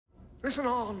Listen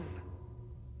on.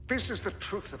 This is the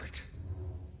truth of it.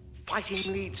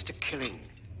 Fighting leads to killing,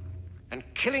 and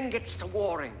killing gets to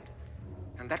warring,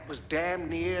 and that was damn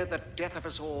near the death of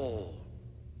us all.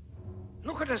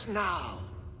 Look at us now,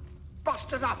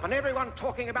 busted up and everyone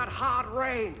talking about hard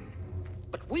rain.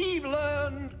 But we've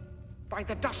learned, by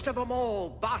the dust of them all,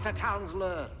 Barter Town's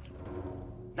learned.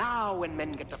 Now when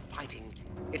men get to fighting,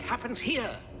 it happens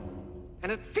here,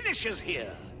 and it finishes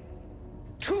here.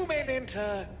 2 men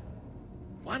enter,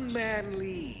 1 man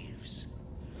leaves.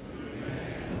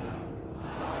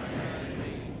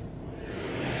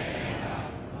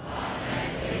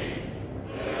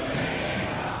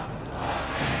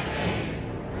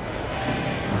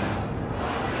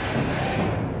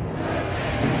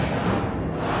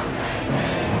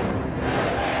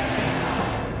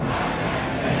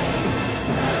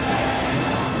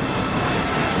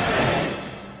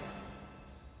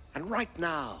 Right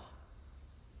now,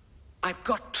 I've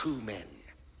got 2 men.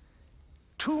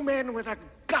 2 men with a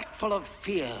gut full of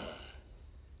fear.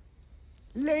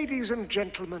 Ladies and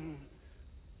gentlemen,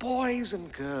 boys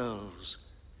and girls,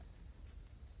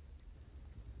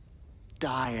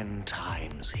 dying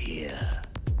times here.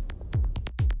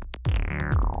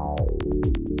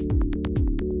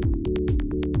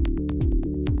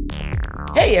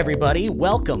 Hey everybody,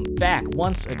 welcome back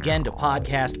once again to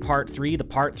Podcast Part 3, the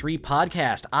Part 3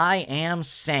 podcast. I am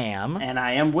Sam. And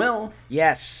I am Will.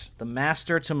 Yes, the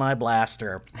master to my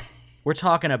blaster. We're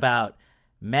talking about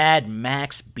Mad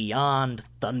Max Beyond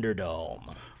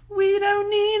Thunderdome. We don't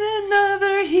need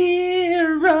another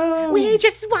hero. We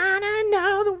just wanna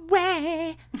know the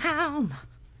way home.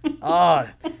 Oh,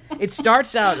 it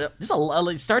starts out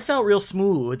real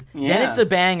smooth. Yeah. Then it's a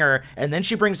banger, and then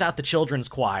she brings out the children's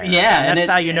choir. Yeah, and that's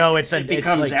how you know it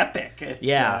becomes epic.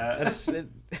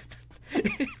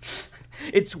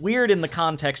 It's weird in the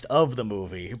context of the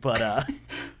movie, but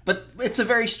but it's a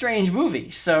very strange movie.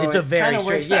 So it's a very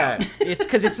strange. Yeah, it's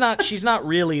because she's not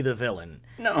really the villain.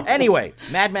 No. Anyway,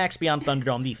 Mad Max Beyond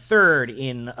Thunderdome, the third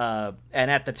in and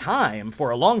at the time, for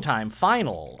a long time,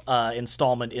 final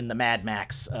installment in the Mad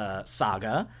Max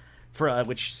saga,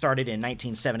 which started in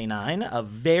 1979. A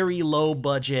very low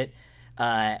budget,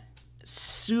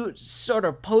 sort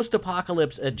of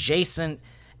post-apocalypse adjacent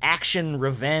action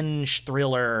revenge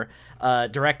thriller,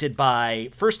 directed by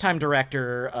first-time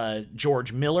director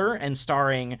George Miller and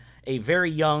starring a very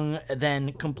young,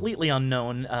 then completely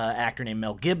unknown actor named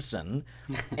Mel Gibson.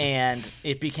 And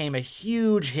it became a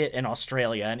huge hit in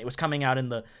Australia, and it was coming out in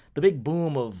the big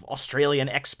boom of Australian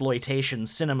exploitation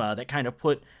cinema that kind of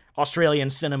put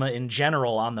Australian cinema in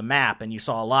general on the map, and you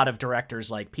saw a lot of directors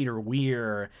like Peter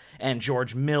Weir and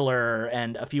George Miller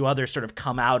and a few others sort of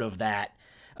come out of that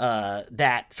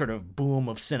sort of boom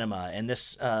of cinema. And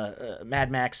this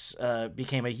Mad Max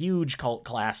became a huge cult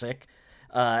classic,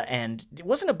 and it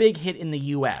wasn't a big hit in the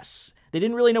U.S. They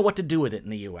didn't really know what to do with it in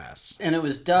the U.S. And it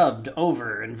was dubbed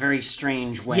over in a very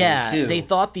strange way, too. They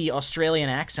thought the Australian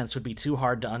accents would be too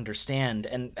hard to understand,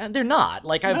 and they're not.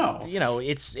 Like,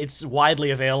 it's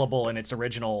widely available in its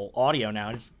original audio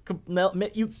now.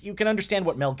 You can understand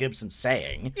what Mel Gibson's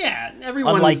saying. Yeah,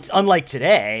 everyone's... Unlike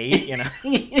today, you know.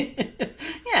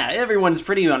 Yeah, everyone's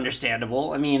pretty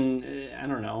understandable. I mean, I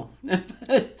don't know.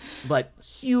 But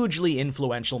hugely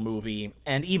influential movie,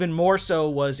 and even more so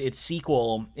was its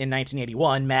sequel in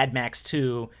 1981, Mad Max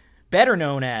 2, better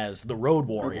known as The Road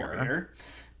Warrior,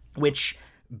 which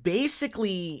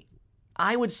basically,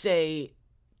 I would say,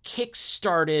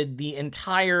 kick-started the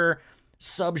entire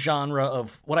subgenre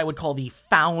of what I would call the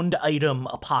found item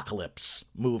apocalypse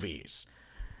movies.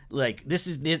 Like, this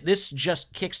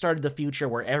just kickstarted the future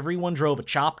where everyone drove a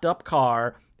chopped up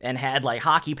car and had like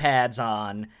hockey pads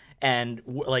on and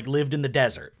like lived in the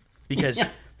desert because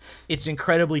it's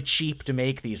incredibly cheap to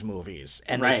make these movies,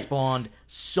 and they spawned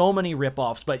so many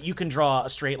ripoffs. But you can draw a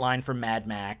straight line from Mad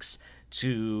Max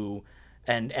to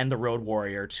and The Road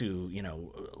Warrior to, you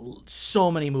know,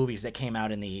 so many movies that came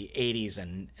out in the 80s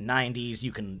and 90s.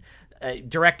 You can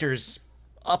directors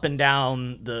up and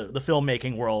down the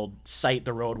filmmaking world cite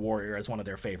The Road Warrior as one of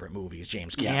their favorite movies.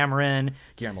 James Cameron,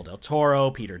 Guillermo del Toro,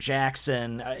 Peter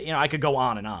Jackson. I could go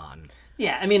on and on.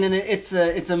 Yeah, I mean, and it's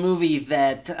a movie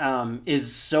that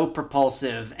is so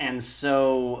propulsive and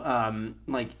so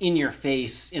like in your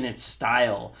face in its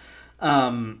style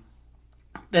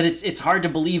that it's hard to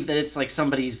believe that it's like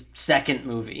somebody's second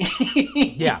movie.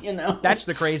 Yeah, you know, that's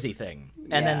the crazy thing.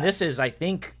 And then this is, I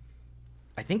think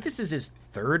this is his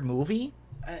third movie.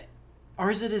 Or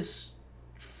is it his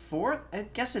fourth? I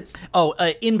guess it's...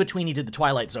 In between he did the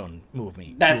Twilight Zone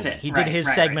movie. That's it. He did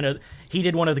his segment he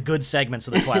did one of the good segments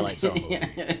of the Twilight Zone movie.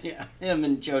 Yeah. Him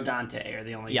and Joe Dante are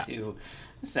the only two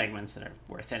segments that are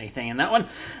worth anything in that one.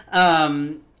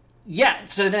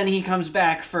 So then he comes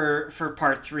back for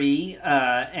part 3,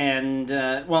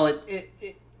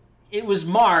 it was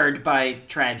marred by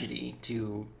tragedy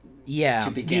to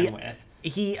begin with.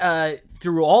 He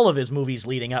through all of his movies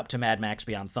leading up to Mad Max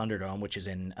Beyond Thunderdome, which is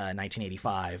in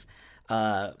 1985,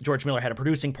 George Miller had a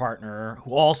producing partner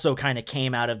who also kind of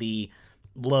came out of the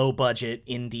low-budget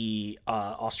indie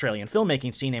Australian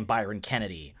filmmaking scene named Byron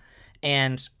Kennedy.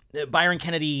 And Byron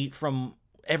Kennedy, from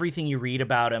everything you read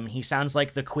about him, he sounds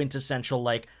like the quintessential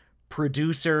like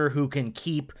producer who can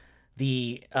keep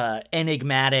the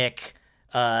enigmatic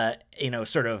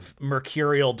sort of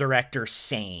mercurial director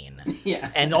sane.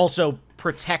 Yeah. And also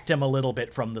protect him a little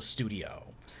bit from the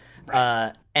studio.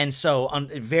 Right. And so,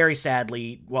 very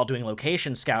sadly, while doing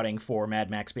location scouting for Mad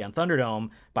Max Beyond Thunderdome,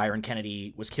 Byron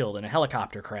Kennedy was killed in a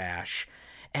helicopter crash.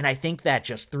 And I think that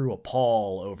just threw a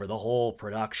pall over the whole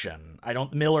production.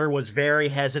 Miller was very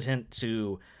hesitant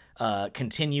to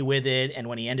continue with it, and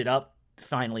when he ended up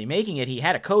finally making it, he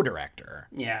had a co-director.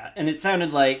 Yeah, and it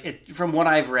sounded like, from what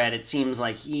I've read, it seems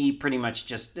like he pretty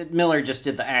much Miller just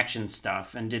did the action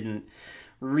stuff and didn't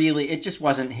really, it just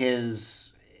wasn't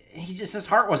his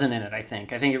heart wasn't in it, I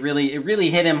think. I think it really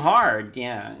hit him hard,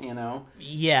 yeah, you know?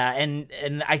 Yeah,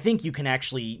 and I think you can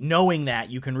actually, knowing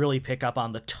that, you can really pick up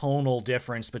on the tonal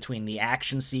difference between the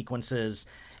action sequences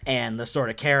and the sort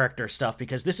of character stuff,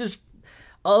 because this is,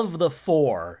 of the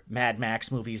 4 Mad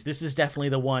Max movies, this is definitely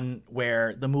the one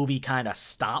where the movie kind of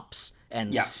stops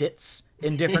and sits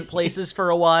in different places for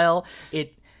a while.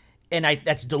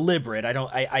 That's deliberate. I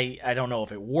don't know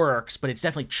if it works, but it's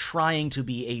definitely trying to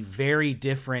be a very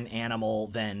different animal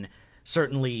than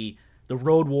certainly the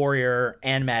Road Warrior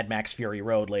and Mad Max Fury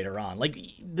Road later on. Like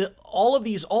all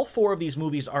 4 of these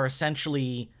movies are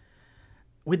essentially,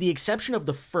 with the exception of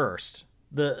the first,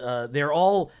 they're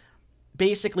all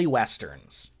basically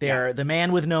westerns. They're the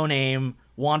man with no name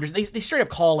wanders. They straight up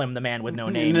call him the man with no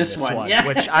name in this one.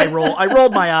 Which I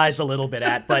rolled my eyes a little bit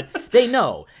at, but they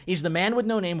know he's the man with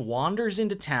no name, wanders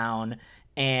into town,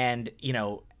 and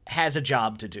has a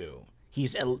job to do.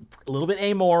 He's a little bit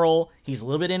amoral. He's a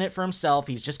little bit in it for himself.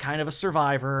 He's just kind of a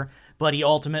survivor, but he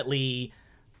ultimately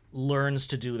learns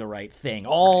to do the right thing.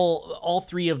 All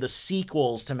 3 of the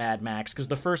sequels to Mad Max, because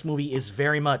the first movie is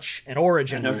very much an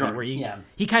origin movie where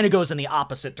he kind of goes in the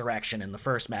opposite direction in the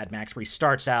first Mad Max, where he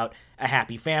starts out a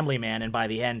happy family man, and by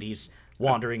the end he's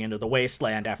wandering into the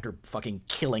wasteland after fucking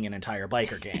killing an entire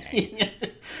biker gang.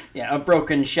 A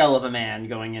broken shell of a man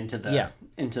going into the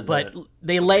But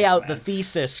they lay out the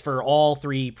thesis for all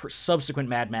 3 subsequent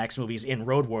Mad Max movies in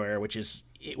Road Warrior, which is,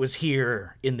 it was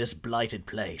here in this blighted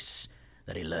place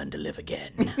that he learned to live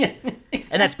again. Exactly.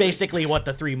 And that's basically what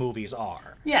the 3 movies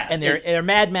are. Yeah. And they're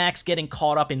Mad Max getting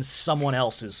caught up in someone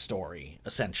else's story,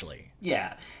 essentially.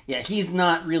 Yeah. Yeah, he's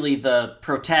not really the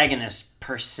protagonist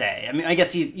per se. I mean, I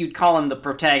guess you'd call him the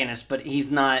protagonist, but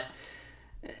he's not,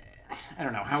 I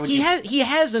don't know, how would you... He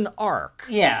has an arc.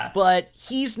 Yeah. But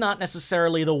he's not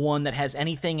necessarily the one that has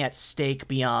anything at stake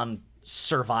beyond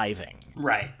surviving.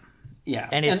 Right. Yeah.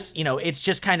 And it's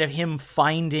just kind of him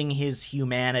finding his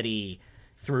humanity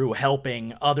through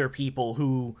helping other people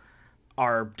who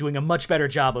are doing a much better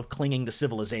job of clinging to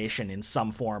civilization in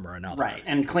some form or another. Right,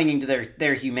 and clinging to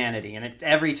their humanity. And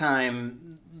every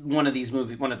time one of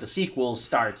the sequels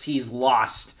starts, he's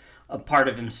lost a part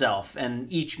of himself,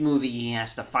 and each movie he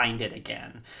has to find it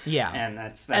again. Yeah. And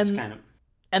that's kind of...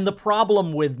 And the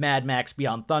problem with Mad Max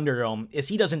Beyond Thunderdome is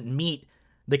he doesn't meet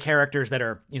the characters that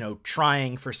are,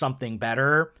 trying for something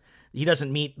better. He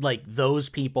doesn't meet, like, those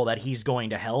people that he's going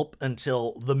to help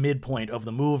until the midpoint of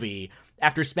the movie,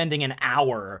 after spending an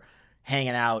hour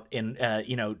hanging out in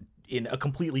a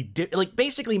completely...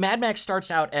 basically, Mad Max starts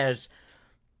out as,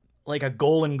 like, a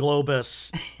Golan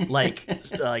Globus, like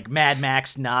Mad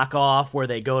Max knockoff, where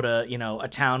they go to, a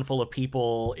town full of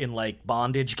people in, like,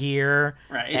 bondage gear,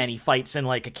 right, and he fights in,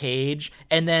 like, a cage.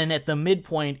 And then at the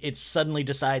midpoint, it suddenly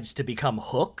decides to become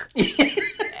Hook.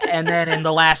 And then in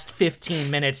the last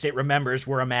 15 minutes, it remembers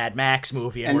we're a Mad Max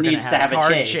movie and we're going to have a car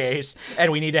chase.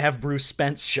 And we need to have Bruce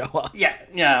Spence show up.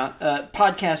 Yeah.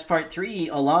 Podcast Part 3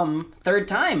 alum, third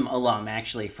time alum,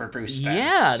 actually, for Bruce Spence.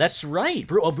 Yeah, that's right.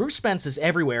 Bruce Spence is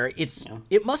everywhere.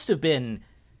 It must have been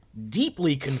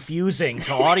deeply confusing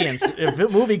to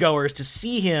moviegoers to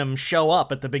see him show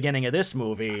up at the beginning of this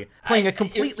movie, playing a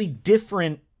completely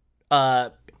different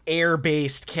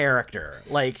air-based character.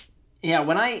 Yeah,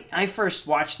 when I first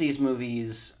watched these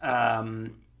movies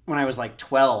when I was like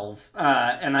 12,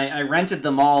 and I rented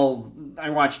them all. I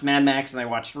watched Mad Max, and I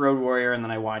watched Road Warrior, and then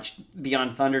I watched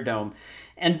Beyond Thunderdome.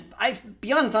 And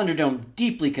Beyond Thunderdome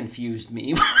deeply confused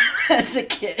me as a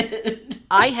kid.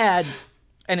 I had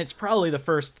and it's probably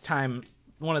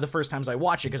one of the first times I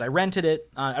watched it, because I rented it.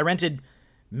 I rented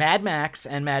Mad Max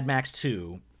and Mad Max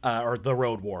 2, or The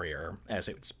Road Warrior, as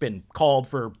it's been called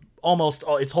for almost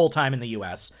its whole time in the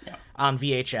U.S., on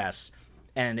VHS.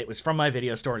 And it was from my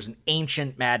video store. It was an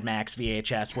ancient Mad Max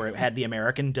VHS where it had the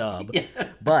American dub.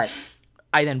 But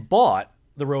I then bought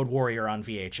The Road Warrior on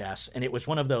VHS, and it was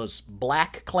one of those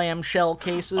black clamshell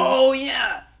cases. Oh,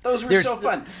 yeah. Those were so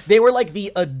fun. They were like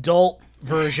the adult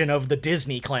version of the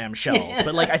Disney clamshells.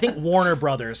 But, like, I think Warner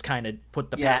Brothers kind of put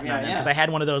the patent on them, because I had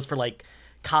one of those for, like,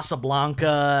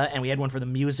 Casablanca, and we had one for The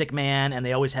Music Man, and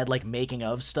they always had, like, making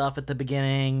of stuff at the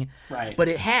beginning. Right. But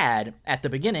it had, at the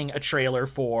beginning, a trailer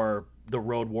for The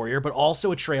Road Warrior, but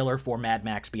also a trailer for Mad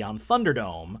Max Beyond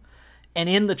Thunderdome. And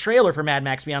in the trailer for Mad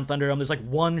Max Beyond Thunderdome, there's, like,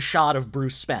 one shot of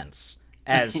Bruce Spence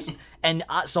as...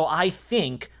 so I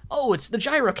think, oh, it's the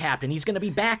Gyro Captain. He's going to be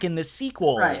back in this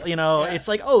sequel. Right. You know, it's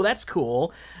like, oh, that's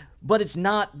cool. But it's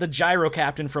not the Gyro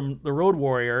Captain from The Road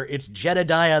Warrior. It's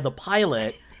Jedediah the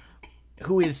pilot,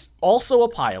 who is also a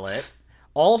pilot,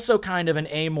 also kind of an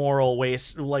amoral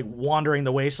wandering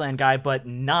the wasteland guy, but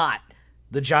not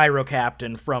the Gyro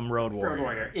Captain from Road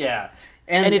Warrior. Yeah.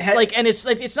 And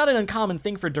it's not an uncommon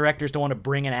thing for directors to want to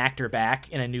bring an actor back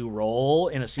in a new role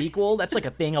in a sequel. That's like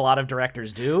a thing a lot of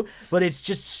directors do, but it's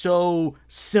just so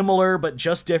similar but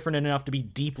just different enough to be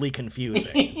deeply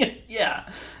confusing. Yeah.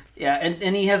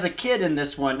 And he has a kid in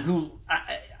this one who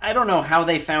I don't know how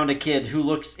they found a kid who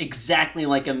looks exactly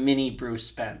like a mini Bruce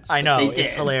Spence. I know,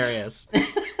 it's hilarious.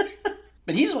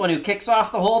 But he's the one who kicks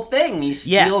off the whole thing. He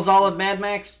steals all of Mad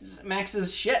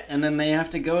Max's shit, and then he has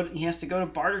to go to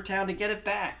Bartertown to get it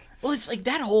back. Well, it's like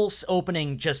that whole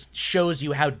opening just shows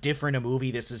you how different a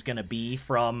movie this is going to be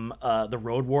from The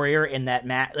Road Warrior, in that,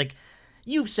 like,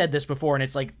 you've said this before, and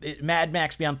it's like Mad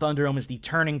Max Beyond Thunderdome is the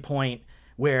turning point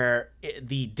where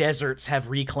the deserts have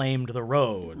reclaimed the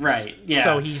roads. Right, yeah.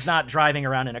 So he's not driving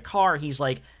around in a car. He's,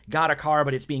 like, got a car,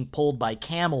 but it's being pulled by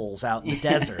camels out in the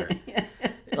desert.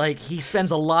 Like, he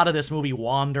spends a lot of this movie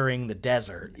wandering the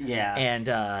desert. Yeah. And,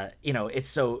 it's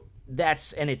so...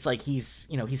 and it's like he's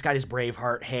got his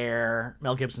Braveheart hair.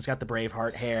 Mel Gibson's got the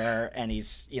Braveheart hair, and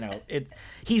he's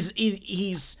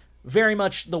very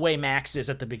much the way Max is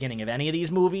at the beginning of any of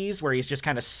these movies, where he's just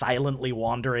kind of silently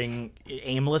wandering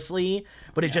aimlessly,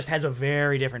 but it just has a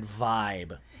very different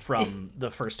vibe from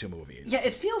the first two movies. Yeah,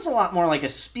 it feels a lot more like a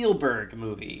Spielberg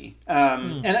movie.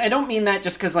 And I don't mean that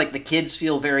just because, like, the kids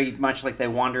feel very much like they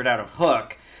wandered out of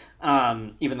Hook,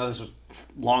 even though this was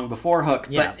long before Hook.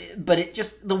 Yeah. But it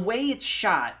just, the way it's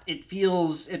shot, it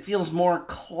feels more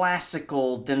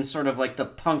classical than sort of like the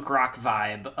punk rock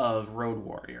vibe of Road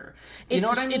Warrior. Do you know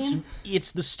what I mean?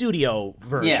 It's the studio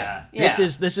version. Yeah. This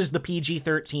is the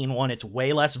PG-13 one. It's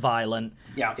way less violent.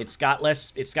 Yeah. It's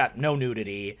got no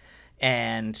nudity.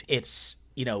 And it's,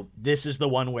 this is the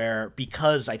one where,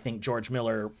 because I think George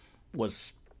Miller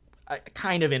was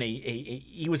kind of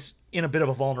he was in a bit of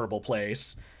a vulnerable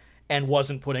place and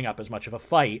wasn't putting up as much of a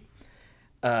fight,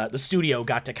 the studio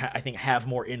got to, I think, have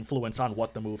more influence on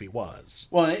what the movie was.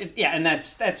 Well, and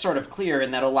that's sort of clear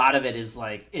in that a lot of it is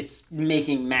like, it's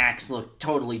making Max look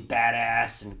totally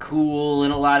badass and cool in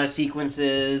a lot of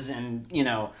sequences, and,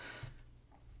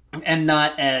 and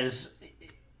not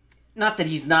that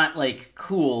he's not, like,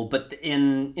 cool, but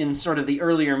in sort of the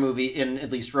earlier movie, in at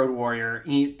least Road Warrior,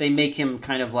 they make him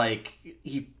kind of like,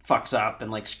 he fucks up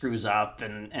and, like, screws up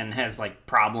and has, like,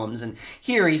 problems. And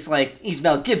here he's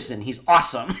Mel Gibson. He's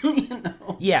awesome,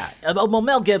 Yeah. Well,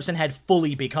 Mel Gibson had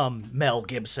fully become Mel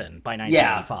Gibson by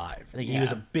 1985. I think he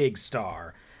was a big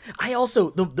star. I also,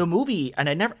 the movie, and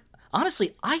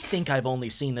I think I've only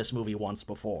seen this movie once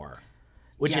before.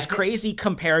 Which is crazy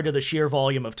compared to the sheer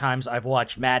volume of times I've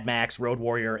watched Mad Max, Road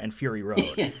Warrior, and Fury Road.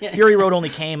 Fury Road only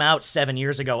came out 7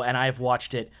 years ago, and I've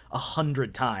watched it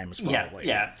 100 times, probably.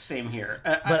 Yeah, same here.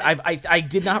 But I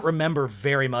did not remember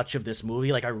very much of this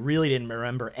movie. Like, I really didn't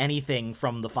remember anything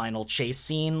from the final chase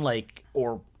scene, like,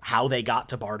 or how they got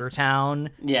to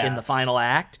Bartertown in the final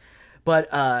act.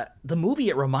 But the movie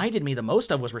it reminded me the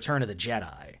most of was Return of the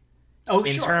Jedi. Oh,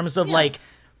 in terms of, like...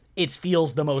 It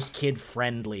feels the most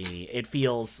kid-friendly. It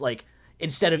feels like,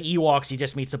 instead of Ewoks, he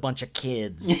just meets a bunch of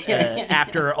kids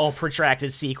after a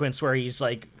protracted sequence where he's,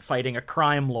 like, fighting a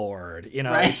crime lord.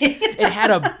 Right.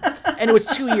 And it was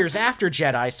 2 years after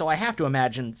Jedi, so I have to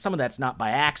imagine some of that's not by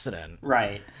accident.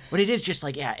 Right. But it is just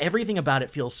like, everything about it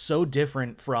feels so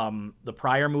different from the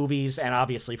prior movies, and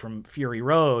obviously from Fury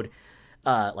Road.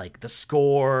 Like, the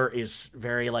score is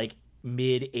very, like,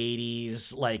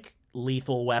 mid-'80s, like,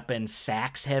 Lethal Weapon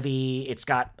sax heavy. It's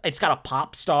got a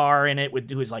pop star in it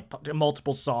who is like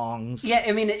multiple songs. Yeah,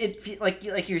 I mean,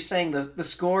 like you're saying, the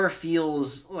score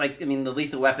feels like, I mean, the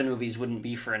Lethal Weapon movies wouldn't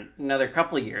be for another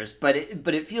couple of years, but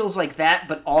it feels like that,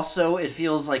 but also it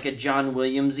feels like a John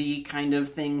Williams-y kind of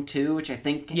thing too, which I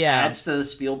think adds to the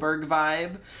Spielberg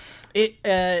vibe.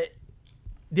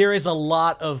 There is a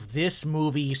lot of this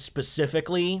movie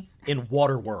specifically in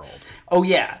Waterworld. Oh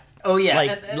yeah.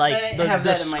 Like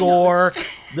the score,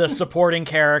 the supporting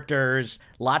characters,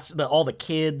 all the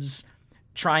kids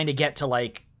trying to get to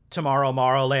like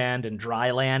Tomorrowland and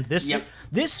Dryland.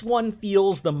 This one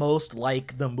feels the most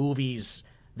like the movies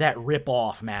that rip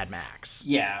off Mad Max.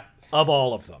 Yeah. Of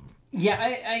all of them. Yeah,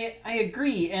 I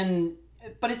agree,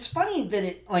 but it's funny that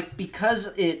it, like,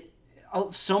 because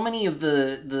so many of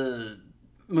the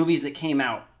movies that came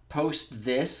out post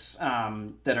this,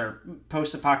 that are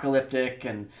post-apocalyptic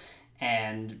and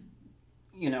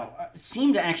you know,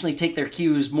 seem to actually take their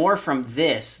cues more from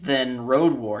this than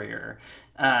Road Warrior,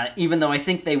 even though I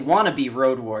think they want to be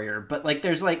Road Warrior, but like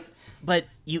there's like... But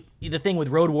the thing with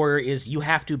Road Warrior is you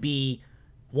have to be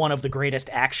one of the greatest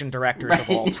action directors of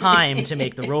all time to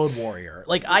make the Road Warrior.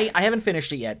 Like, I haven't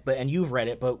finished it yet, and you've read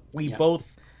it, but we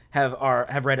both have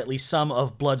read at least some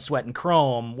of Blood, Sweat, and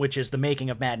Chrome, which is the making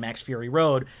of Mad Max Fury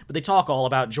Road, but they talk all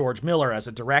about George Miller as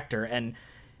a director, and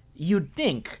you'd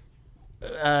think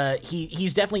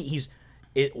he's definitely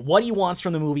what he wants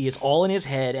from the movie is all in his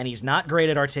head, and he's not great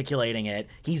at articulating it.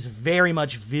 He's very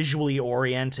much visually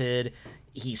oriented.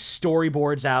 He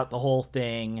storyboards out the whole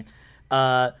thing.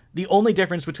 The only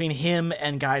difference between him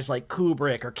and guys like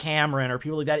Kubrick or Cameron or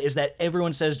people like that is that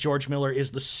everyone says George Miller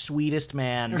is the sweetest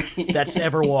man that's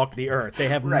ever walked the earth. They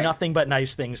have nothing but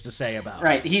nice things to say about him.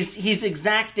 Right. He's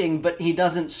exacting, but he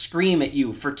doesn't scream at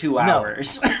you for 2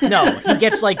 hours. No, he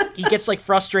gets like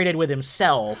frustrated with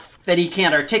himself that he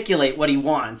can't articulate what he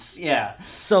wants. Yeah.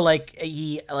 So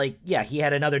he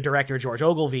had another director, George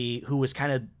Ogilvy, who was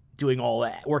kind of doing all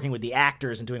that, working with the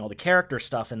actors and doing all the character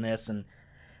stuff in this, and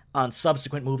on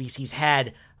subsequent movies, he's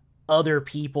had other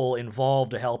people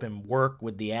involved to help him work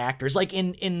with the actors. Like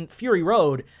in Fury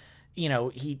Road, you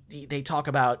know, they talk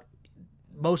about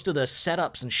most of the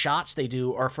setups and shots they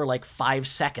do are for like 5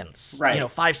 seconds, right?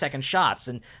 5-second shots,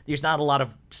 and there's not a lot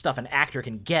of stuff an actor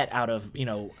can get out of,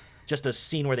 just a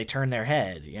scene where they turn their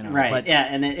head, Right. But yeah,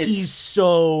 and he's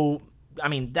so. I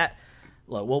mean that.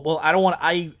 Well, I don't want.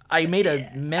 I made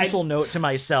a mental note to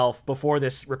myself before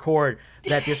this record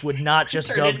that this would not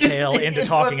just dovetail into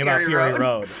talking about Fury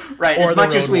Road, right? Or as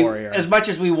much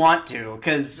as we want to,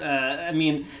 because I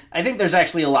mean, I think there's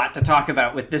actually a lot to talk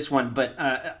about with this one, but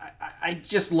I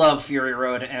just love Fury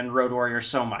Road and Road Warrior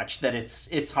so much that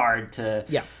it's hard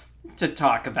to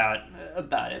talk about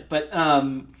it, but.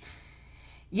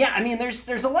 Yeah, I mean, there's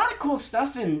a lot of cool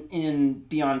stuff in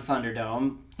Beyond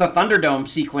Thunderdome. The Thunderdome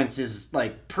sequence is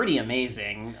like pretty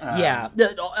amazing.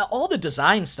 All the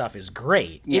design stuff is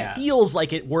great. Yeah. It feels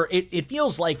like it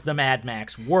feels like the Mad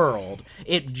Max world.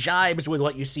 It jibes with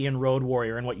what you see in Road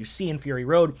Warrior and what you see in Fury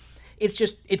Road. It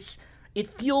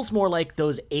feels more like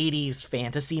those 80s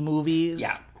fantasy movies.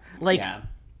 Yeah.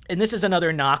 And this is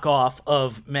another knockoff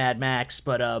of Mad Max,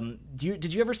 but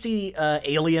did you ever see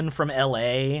Alien from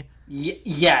LA?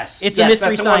 Yes. It's a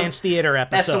Mystery Science Theater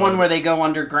episode. That's the one where they go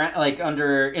underground, like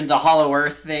in the Hollow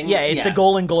Earth thing. Yeah, it's a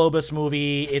Golden Globus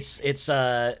movie. It's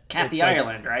Kathy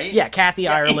Ireland, right? Yeah, Kathy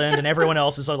Ireland, and everyone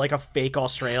else is like a fake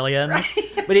Australian. Right.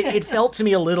 But it felt to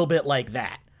me a little bit like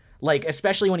that. Like,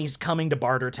 especially when he's coming to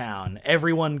Bartertown,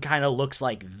 everyone kind of looks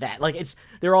like that. Like,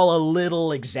 they're all a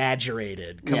little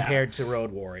exaggerated compared to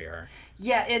Road Warrior.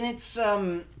 Yeah, and it's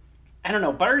I don't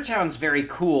know. Bartertown's very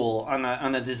cool on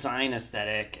a design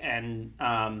aesthetic, and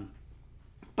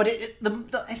but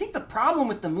I think the problem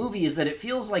with the movie is that it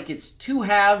feels like it's two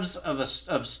halves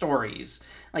of stories.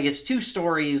 Like, it's two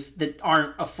stories that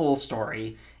aren't a full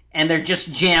story, and they're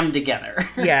just jammed together.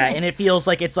 Yeah, and it feels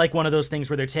like it's like one of those things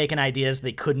where they're taking ideas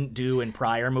they couldn't do in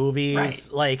prior movies. Right.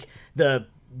 Like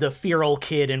the feral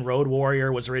kid in Road Warrior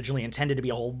was originally intended to be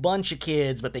a whole bunch of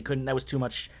kids, but they couldn't. That was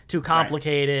too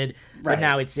complicated. Right. But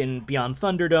now it's in Beyond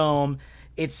Thunderdome.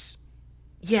 There's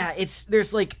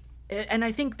like, and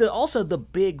I think also the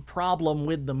big problem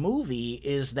with the movie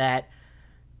is that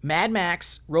Mad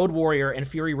Max, Road Warrior, and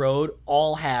Fury Road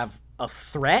all have a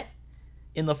threat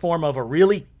in the form of a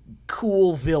really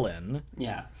cool villain.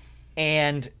 Yeah.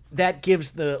 And that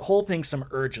gives the whole thing some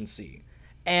urgency.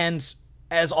 And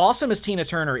as awesome as Tina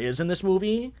Turner is in this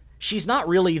movie, she's not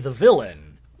really the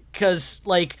villain. Because,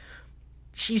 like,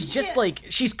 she's just,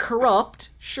 she's corrupt,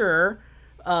 sure.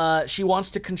 She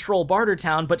wants to control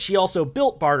Bartertown, but she also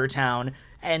built Bartertown.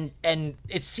 and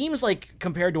it seems like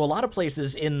compared to a lot of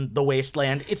places in the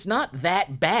wasteland, it's not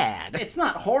that bad. It's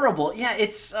not horrible. Yeah,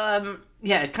 it's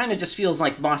it kind of just feels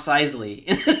like Mos Eisley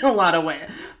in a lot of ways.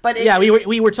 But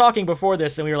we were talking before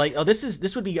this, and we were like, oh,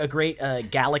 this would be a great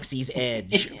Galaxy's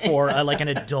Edge for like an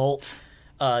adult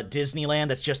Disneyland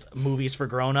that's just movies for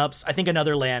grown-ups. I think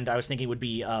another land I was thinking would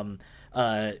be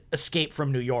Escape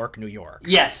from New York, New York.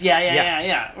 Yes,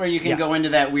 yeah. Where you can go into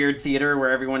that weird theater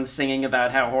where everyone's singing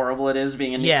about how horrible it is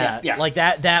being in. Yeah. Like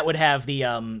that would have the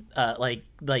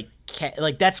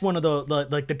like that's one of the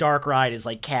like the dark ride is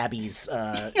like Cabby's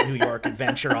New York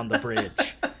adventure on the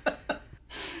bridge.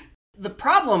 The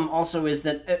problem also is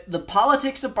that the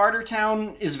politics of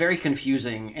Bartertown is very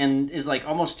confusing and is like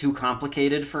almost too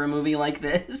complicated for a movie like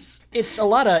this. It's a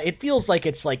lot of, it feels like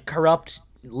it's like corrupt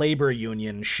labor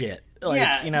union shit.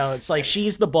 Like, you know, it's like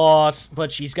she's the boss,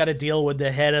 but she's got to deal with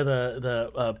the head of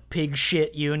the pig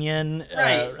shit union,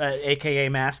 right. AKA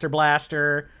Master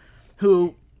Blaster,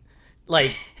 who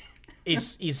like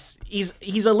he's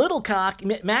a little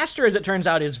cocky. Master, as it turns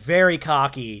out, is very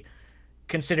cocky,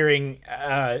 considering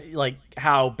like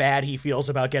how bad he feels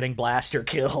about getting Blaster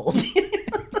killed.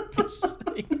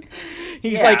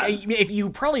 He's like, if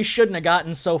you probably shouldn't have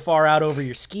gotten so far out over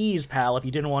your skis, pal, if you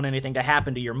didn't want anything to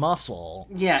happen to your muscle.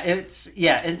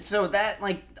 And so that,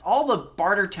 like, all the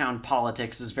Bartertown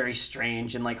politics is very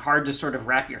strange and, like, hard to sort of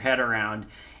wrap your head around.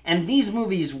 And these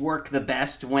movies work the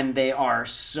best when they are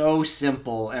so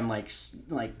simple and, like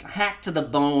hacked to the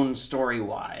bone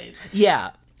story-wise.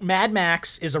 Yeah. Mad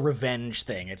Max is a revenge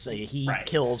thing. He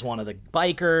kills one of the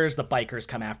bikers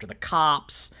come after the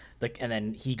cops, and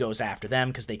then he goes after them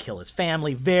because they kill his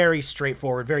family. Very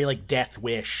straightforward, very like Death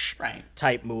Wish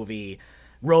type movie.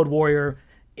 Road Warrior,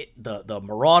 the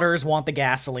Marauders want the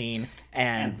gasoline,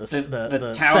 and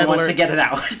the town wants to get it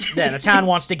out. The town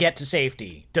wants to get to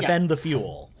safety, defend the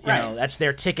fuel. You know, that's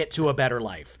their ticket to a better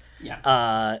life.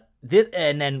 Yeah.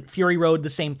 And then Fury Road,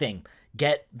 the same thing.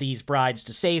 Get these brides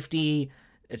to safety.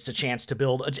 It's a chance to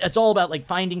build. It's all about like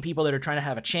finding people that are trying to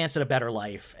have a chance at a better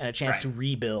life and a chance to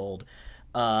rebuild.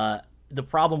 The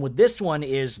problem with this one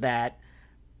is that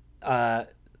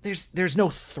there's no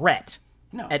threat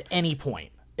at any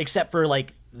point except for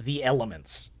like the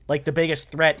elements. Like the biggest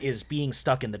threat is being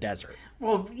stuck in the desert.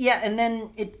 Well, yeah, and then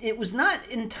it was not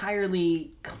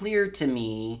entirely clear to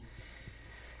me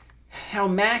how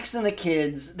Max and the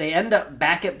kids, they end up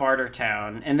back at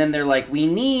Bartertown, and then they're like, we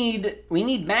need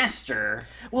Master.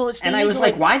 Well, and I was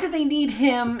like, why do they need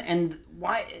him? And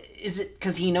why is it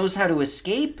because he knows how to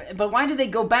escape? But why do they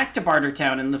go back to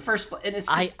Bartertown in the first place? And it's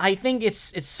just... I think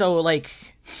it's so like,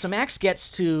 so Max gets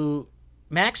to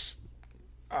Max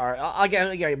has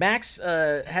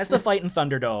the fight in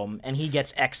Thunderdome, and he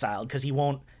gets exiled because he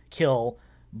won't kill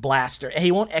Blaster.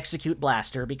 He won't execute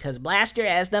Blaster because Blaster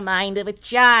has the mind of a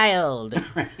child.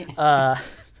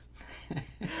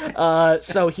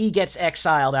 So he gets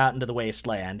exiled out into the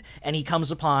wasteland, and he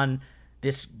comes upon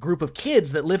this group of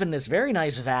kids that live in this very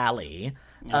nice valley,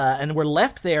 and were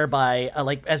left there by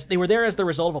as they were there as the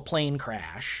result of a plane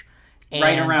crash.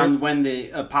 Right around when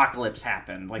the apocalypse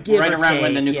happened, like right around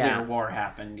when the nuclear war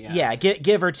happened. Yeah,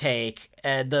 give or take.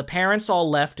 The parents all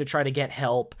left to try to get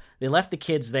help. They left the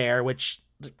kids there, which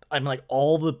I'm like,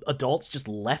 all the adults just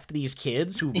left these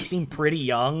kids who seem pretty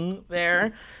young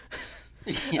there.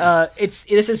 This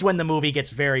is when the movie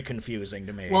gets very confusing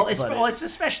to me. Well, it's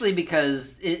especially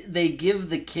because they give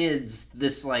the kids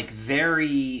this like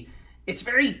it's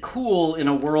very cool in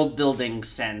a world building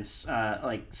sense,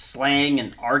 like slang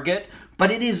and argot, but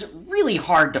it is really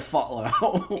hard to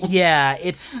follow. Yeah,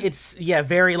 it's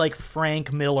very like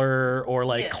Frank Miller or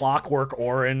like Clockwork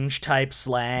Orange type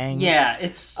slang. Yeah,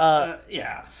 it's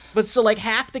But so like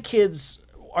half the kids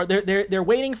are they're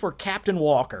waiting for Captain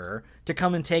Walker to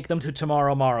come and take them to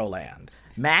Tomorrowland.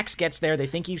 Max gets there, they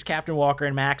think he's Captain Walker,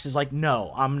 and Max is like,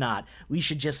 "No, I'm not. We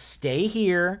should just stay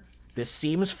here. This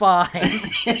seems fine."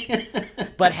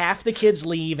 But half the kids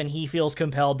leave, and he feels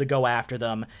compelled to go after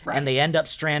them, and they end up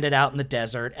stranded out in the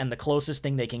desert, and the closest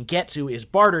thing they can get to is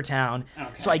Bartertown.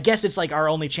 Okay. So I guess it's like our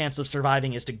only chance of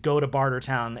surviving is to go to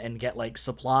Bartertown and get like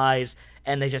supplies,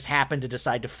 and they just happen to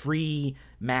decide to free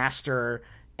Master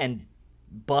and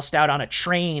bust out on a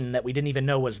train that we didn't even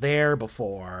know was there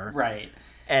before. Right.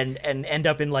 And end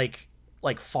up in like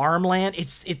farmland.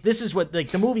 This is what like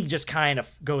the movie just kind of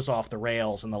goes off the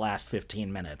rails in the last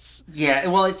 15 minutes. Yeah,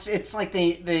 well, it's like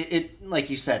they like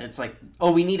you said, it's like,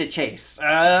 oh, we need a chase,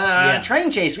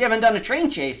 train chase. We haven't done a train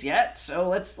chase yet, so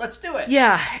let's do it.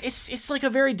 Yeah, it's like a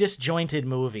very disjointed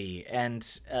movie, and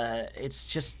it's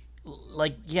just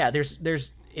like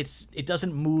it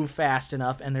doesn't move fast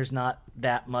enough, and there's not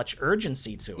that much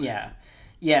urgency to it. Yeah.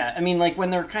 Yeah, I mean, like, when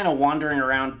they're kind of wandering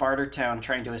around Bartertown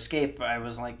trying to escape, I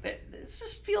was like, this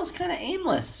just feels kind of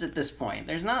aimless at this point.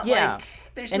 There's not,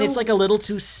 it's like a little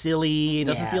too silly. It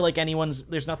doesn't Yeah. feel like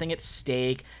there's nothing at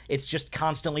stake. It's just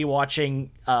constantly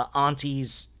watching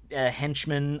Auntie's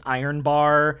henchman Iron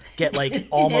Bar get, like,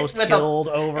 almost killed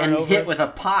over and over. hit with a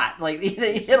pot. Like,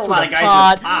 they hit a lot of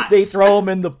guys with pots. They throw him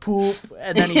in the poop,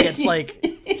 and then he gets, like...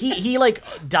 He like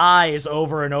dies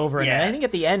over and over, and I think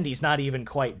at the end he's not even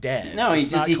quite dead. No, he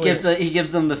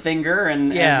gives them the finger,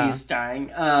 and as he's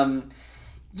dying,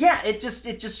 it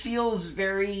just feels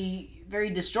very, very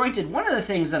disjointed. One of the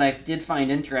things that I did find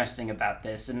interesting about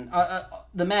this, and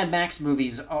the Mad Max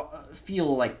movies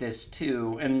feel like this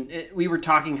too, and we were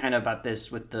talking kind of about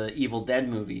this with the Evil Dead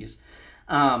movies.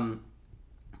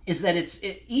 Is that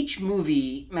each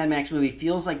movie, Mad Max movie,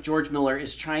 feels like George Miller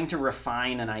is trying to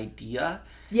refine an idea.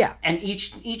 Yeah. And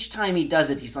each time he does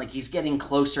it, he's getting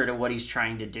closer to what he's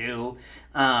trying to do.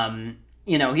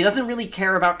 He doesn't really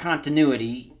care about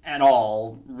continuity at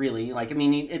all, really. Like, I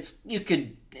mean, it's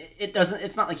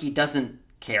not like he doesn't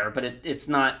care, but it's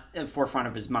not at the forefront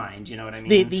of his mind, you know what I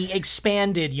mean? The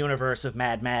expanded universe of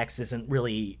Mad Max isn't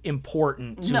really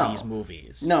important to these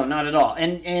movies. No, not at all.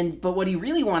 But what he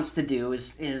really wants to do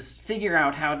is figure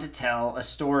out how to tell a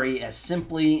story as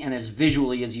simply and as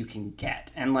visually as you can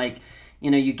get. And, like,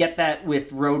 you get that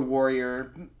with Road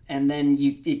Warrior, and then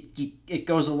it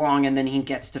goes along, and then he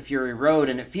gets to Fury Road,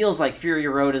 and it feels like Fury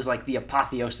Road is like the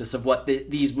apotheosis of what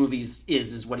these movies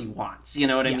is what he wants. You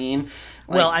know what I mean?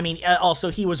 Like, well, I mean,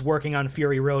 also he was working on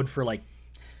Fury Road for like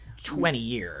 20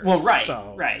 years. Well,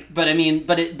 right. But I mean,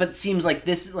 but it seems like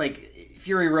this, like,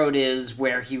 Fury Road is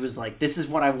where he was like, this is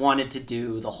what I wanted to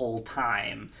do the whole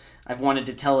time. I've wanted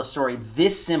to tell a story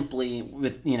this simply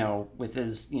with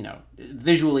as,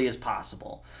 visually as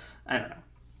possible. I don't know.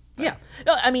 But. Yeah.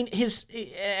 No, I mean,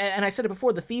 and I said it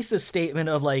before, the thesis statement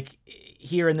of, like,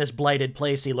 here in this blighted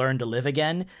place he learned to live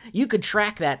again, you could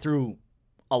track that through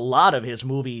a lot of his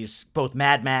movies, both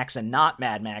Mad Max and not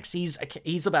Mad Max.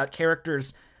 He's about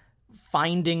characters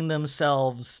finding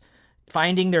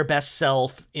their best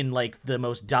self in, like, the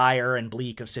most dire and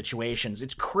bleak of situations.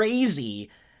 It's crazy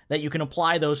that you can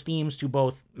apply those themes to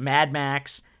both Mad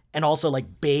Max and also,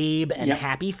 like, Babe and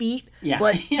Happy Feet. Yeah.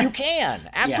 But you can.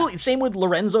 Absolutely. Same with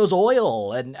Lorenzo's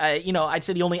Oil. And, I'd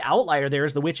say the only outlier there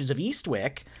is The Witches of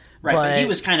Eastwick. Right, but he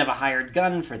was kind of a hired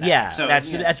gun for that. Yeah, so,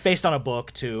 that's based on a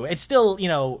book, too. It's still,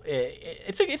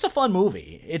 it's a fun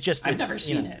movie. I've never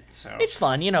seen it, so... It's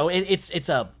fun. It's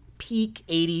a peak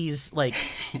 80s, like,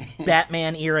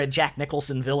 Batman era Jack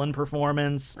Nicholson villain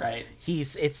performance. Right.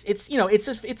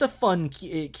 It's a fun,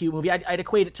 cute movie. I'd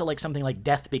equate it to, like, something like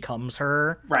Death Becomes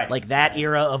Her. Right. Like that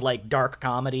era of, like, dark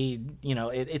comedy.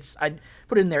 I'd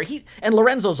put it in there. And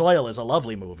Lorenzo's Oil is a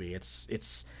lovely movie.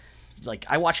 It's like,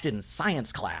 I watched it in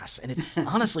science class, and it's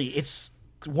honestly, it's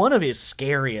one of his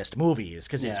scariest movies,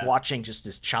 because it's watching just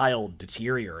this child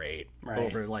deteriorate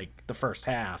over, like, the first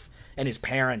half, and his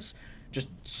parents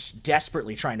just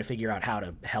desperately trying to figure out how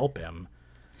to help him.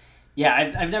 Yeah,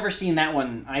 I've never seen that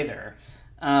one either.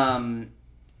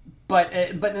 But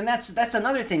then that's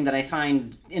another thing that I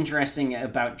find interesting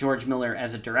about George Miller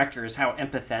as a director is how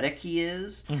empathetic he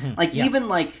is. Mm-hmm. Like, even,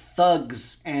 like,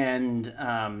 thugs and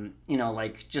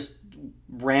like, just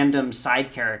random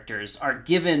side characters are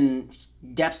given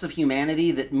depths of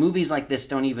humanity that movies like this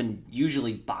don't even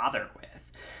usually bother with.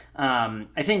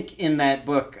 I think in that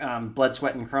book, Blood,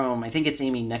 Sweat, and Chrome, I think it's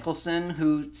Amy Nicholson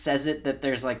who says it, that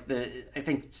there's, like,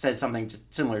 says something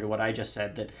similar to what I just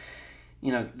said, that,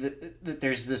 that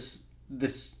there's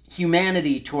this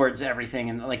humanity towards everything,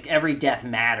 and, like, every death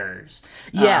matters.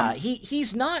 Yeah,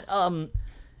 he's not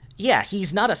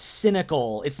he's not a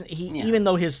cynical. Even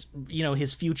though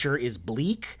his future is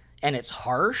bleak and it's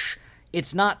harsh,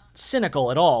 it's not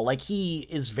cynical at all. Like, he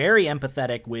is very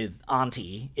empathetic with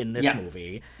Auntie in this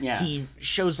movie. Yeah. He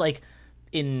shows, like,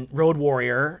 in Road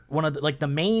Warrior, one of the, like, the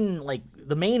main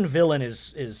villain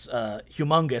is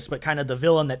humongous, but kind of the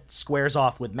villain that squares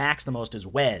off with Max the most is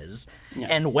Wes. Yeah.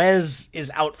 And Wes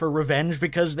is out for revenge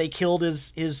because they killed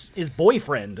his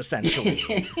boyfriend,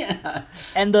 essentially. Yeah.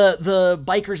 And the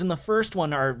bikers in the first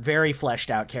one are very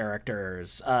fleshed out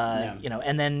characters.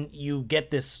 And then you get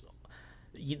this,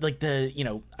 like,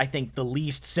 I think the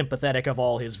least sympathetic of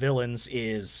all his villains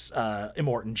is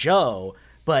Immortan Joe,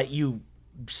 but you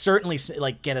certainly,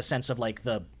 like, get a sense of, like,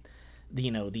 the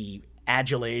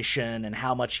adulation and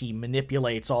how much he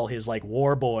manipulates all his, like,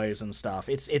 war boys and stuff.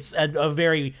 It's a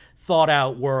very thought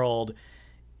out world,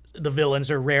 the villains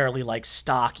are rarely like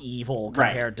stock evil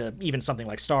compared to even something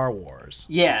like Star Wars.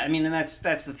 Yeah, I mean, and that's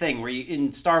the thing where you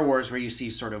in Star Wars where you see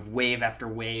sort of wave after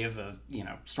wave of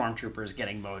stormtroopers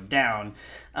getting mowed down.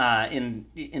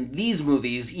 In these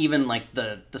movies, even like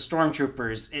the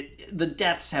stormtroopers, the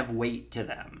deaths have weight to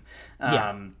them.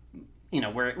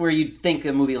 Where you'd think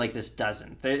a movie like this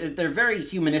doesn't. They're very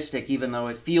humanistic, even though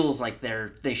it feels like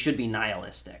they should be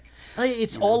nihilistic.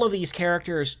 It's all of these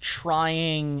characters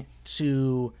trying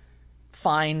to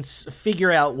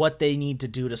figure out what they need to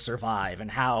do to survive,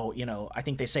 and how, I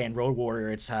think they say in Road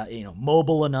Warrior, it's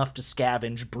mobile enough to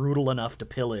scavenge, brutal enough to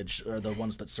pillage are the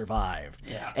ones that survive.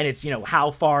 Yeah. And it's,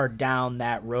 how far down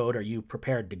that road are you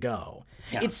prepared to go?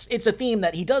 Yeah. It's a theme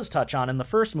that he does touch on in the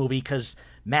first movie, because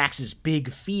Max's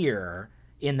big fear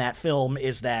in that film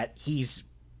is that he's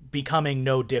becoming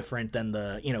no different than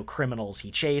the criminals he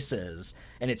chases,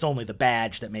 and it's only the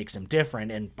badge that makes him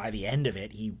different, and by the end of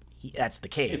it he that's the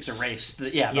case. It's erased.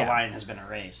 The line has been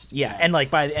erased. Yeah.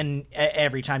 And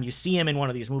every time you see him in one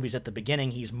of these movies at the beginning,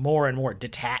 he's more and more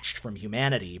detached from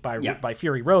humanity. By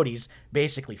Fury Road, he's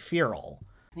basically feral.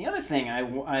 The other thing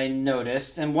I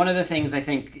noticed, and one of the things I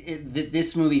think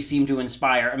this movie seemed to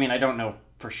inspire, I mean, I don't know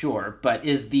for sure, but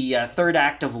is the third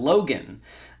act of Logan,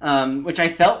 which I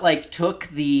felt like took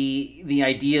the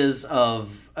ideas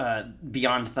of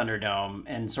Beyond Thunderdome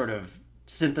and sort of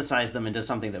synthesized them into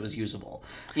something that was usable.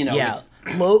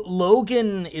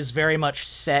 Logan is very much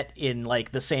set in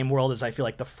like the same world as I feel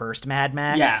like the first Mad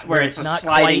Max. Yeah, where it's not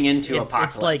sliding into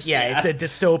apocalypse. It's like it's a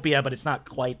dystopia, but it's not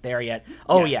quite there yet.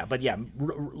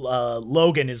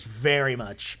 Logan is very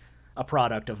much a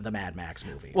product of the Mad Max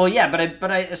movies. Well, yeah,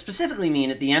 but I specifically mean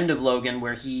at the end of Logan,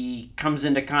 where he comes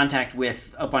into contact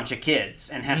with a bunch of kids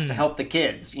and has to help the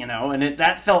kids, and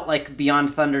that felt like Beyond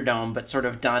Thunderdome, but sort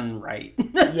of done right.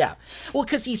 Yeah, well,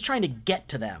 because he's trying to get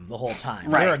to them the whole time.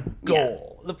 Right. They're a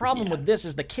goal. Yeah. The problem with this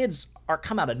is the kids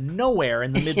come out of nowhere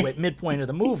in the midpoint of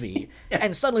the movie,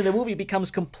 and suddenly the movie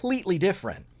becomes completely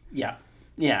different. Yeah.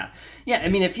 Yeah. I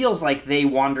mean, it feels like they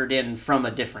wandered in from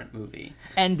a different movie.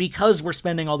 And because we're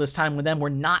spending all this time with them, we're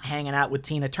not hanging out with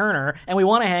Tina Turner, and we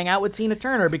want to hang out with Tina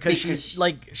Turner because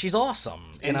she's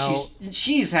awesome.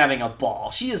 She's having a ball.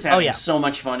 She is having so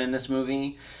much fun in this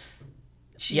movie.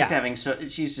 She's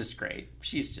just great.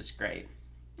 She's just great.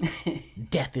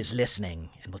 Death is listening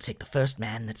and will take the first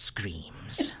man that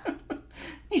screams.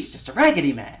 He's just a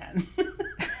raggedy man.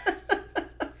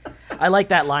 I like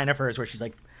that line of hers where she's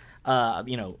like,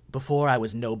 before I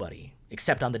was nobody,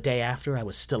 except on the day after I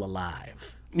was still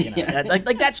alive.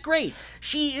 That's great.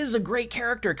 She is a great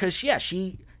character because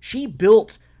she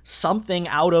built something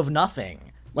out of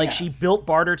nothing. She built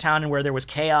Bartertown, and where there was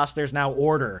chaos, there's now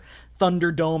order.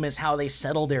 Thunderdome is how they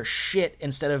settle their shit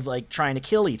instead of trying to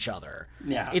kill each other.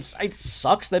 Yeah, it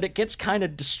sucks that it gets kind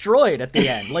of destroyed at the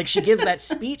end. She gives that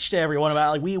speech to everyone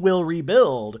about we will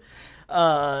rebuild.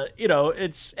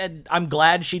 And I'm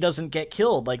glad she doesn't get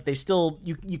killed. They still,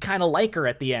 you kind of like her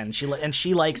at the end. She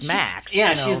likes Max.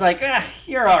 Yeah, she's like,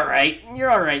 you're all right,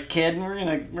 kid.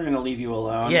 We're gonna leave you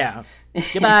alone. Yeah,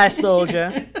 goodbye,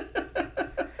 soldier.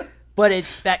 But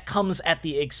that comes at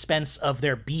the expense of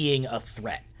there being a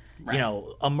threat. Right.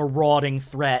 A marauding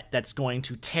threat that's going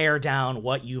to tear down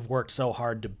what you've worked so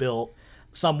hard to build.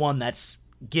 Someone that's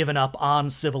given up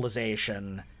on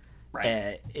civilization.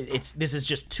 Right. This is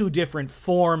just two different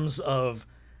forms of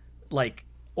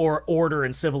order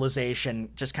and civilization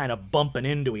just kind of bumping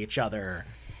into each other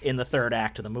in the third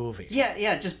act of the movie.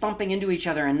 Yeah, just bumping into each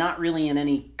other and not really in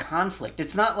any conflict.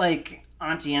 It's not like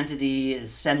Auntie Entity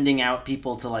is sending out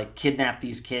people to kidnap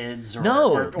these kids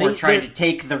or try to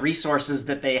take the resources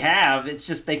that they have. It's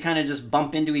just they kind of just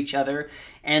bump into each other,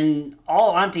 and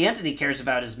all Auntie Entity cares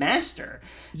about is Master.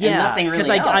 Yeah, and nothing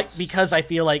really else. Because I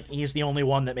feel like he's the only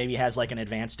one that maybe has an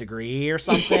advanced degree or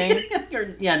something.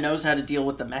 Knows how to deal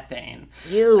with the methane.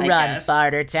 You run,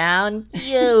 Bartertown.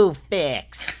 You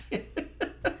fix.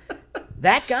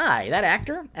 That guy, that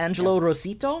actor, Angelo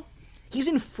Rosito, he's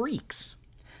in Freaks.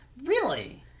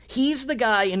 Really? He's the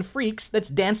guy in Freaks that's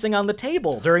dancing on the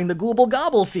table during the Gooble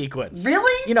Gobble sequence.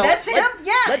 Really? That's him?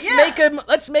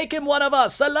 Let's make him one of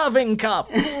us, a loving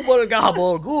cup. Gooble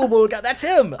Gobble, Gooble Gobble. That's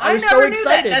him. I was never so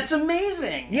excited. Knew that. That's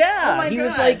amazing. Yeah. Oh my God.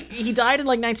 Was he died in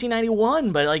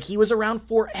 1991, but he was around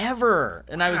forever.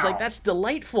 And I was like, that's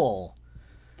delightful.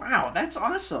 Wow, that's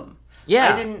awesome.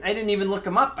 Yeah. I didn't even look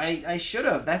him up. I should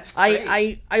have. That's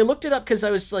great. I looked it up because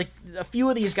I was like, a few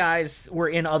of these guys were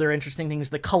in other interesting things.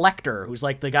 The Collector, who's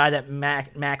like the guy that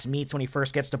Max meets when he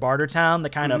first gets to Bartertown, the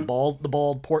kind of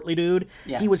bald, portly dude.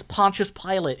 Yeah. He was Pontius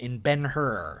Pilate in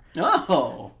Ben-Hur.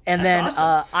 Oh, and that's then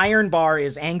awesome. Iron Bar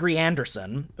is Angry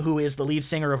Anderson, who is the lead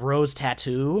singer of Rose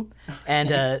Tattoo.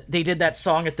 And they did that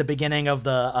song at the beginning of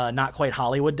the Not Quite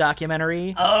Hollywood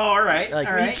documentary. Oh, all right. Like,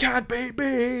 all we right. can't be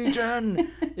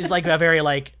beaten. It's like a very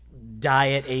like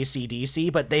diet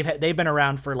AC/DC, but they've been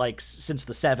around for like since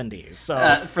the 70s.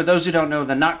 So For those who don't know,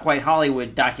 the Not Quite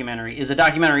Hollywood documentary is a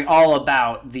documentary all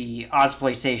about the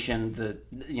Ozploitation, the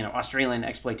Australian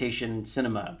exploitation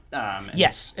cinema.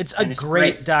 yes, it's a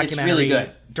great documentary. It's really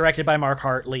good. Directed by Mark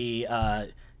Hartley,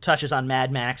 touches on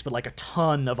Mad Max, but like a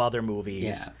ton of other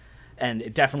movies, and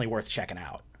it definitely worth checking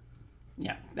out.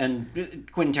 Yeah, and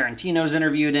Quentin Tarantino's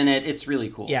interviewed in it. It's really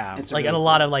cool. Yeah, it's like really and a cool.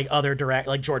 lot of like other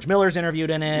like George Miller's interviewed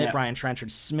in it. Yeah. Brian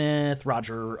Trenchard Smith,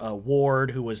 Roger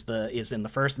Ward, who is in the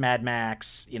first Mad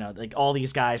Max. Like all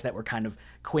these guys that were kind of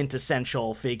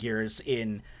quintessential figures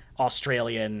in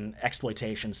Australian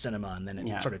exploitation cinema, and then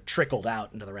it sort of trickled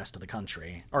out into the rest of the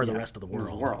country or the rest of the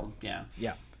world. Yeah.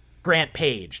 Yeah. Grant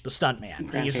Page, the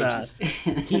stuntman. Page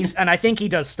He's and I think he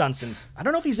does stunts in. I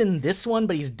don't know if he's in this one,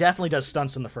 but he definitely does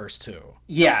stunts in the first two.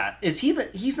 Yeah, is he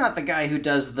he's not the guy who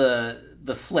does the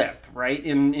flip, right?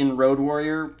 In Road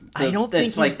Warrior? I don't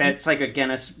think that's like a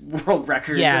Guinness World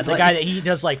Record. Yeah, It's the like, guy that he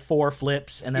does like 4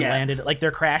 flips and then Yeah. landed. Like their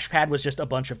crash pad was just a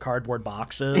bunch of cardboard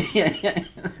boxes. yeah,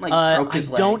 like broke I his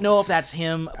leg. don't know if that's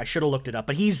him. I should have looked it up,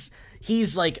 but he's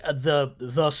like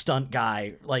the stunt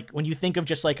guy. Like when you think of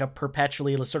just like a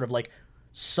perpetually sort of like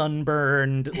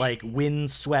sunburned, like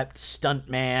windswept stunt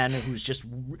man who's just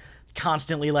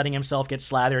constantly letting himself get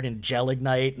slathered in gel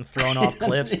ignite and thrown off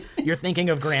cliffs, you're thinking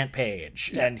of Grant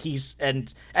Page. Yeah.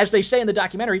 And as they say in the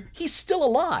documentary, he's still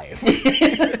alive.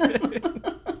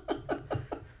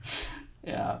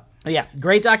 Yeah. Yeah,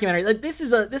 great documentary. Like, this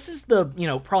is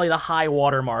the probably the high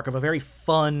watermark of a very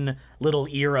fun little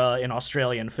era in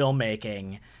Australian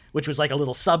filmmaking, which was like a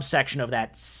little subsection of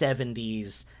that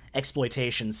 70s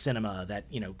exploitation cinema that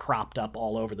cropped up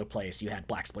all over the place. You had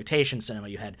blaxploitation cinema,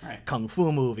 you had kung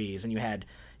fu movies, and you had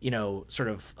sort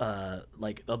of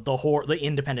like the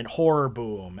independent horror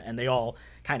boom, and they all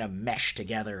kind of mesh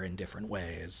together in different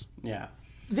ways. Yeah.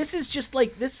 This is just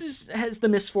like has the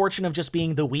misfortune of just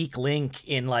being the weak link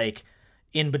in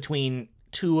between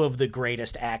two of the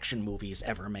greatest action movies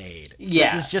ever made.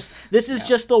 Yeah. This is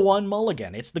just the one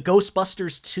mulligan. It's the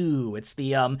Ghostbusters 2. It's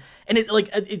the and it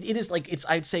is like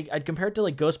I'd compare it to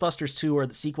like Ghostbusters 2 or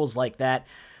the sequels like that,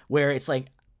 where it's like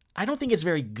I don't think it's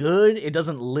very good. It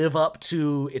doesn't live up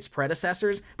to its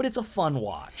predecessors, but it's a fun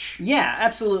watch. Yeah,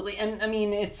 absolutely. And I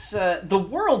mean, it's the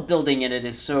world building in it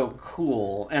is so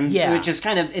cool, and which is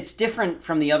kind of it's different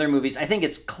from the other movies. I think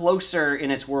it's closer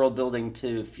in its world building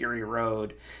to Fury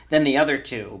Road than the other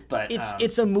two, but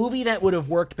it's a movie that would have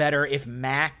worked better if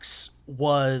Max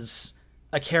was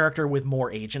a character with more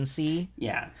agency.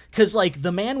 Yeah, because like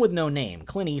the man with no name,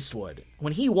 Clint Eastwood,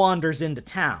 when he wanders into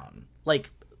town,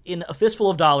 like in A Fistful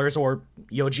of Dollars or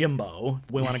Yojimbo,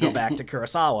 we want to go back to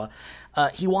Kurosawa,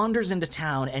 he wanders into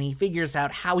town and he figures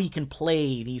out how he can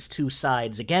play these two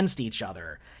sides against each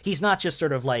other. He's not just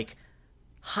sort of like,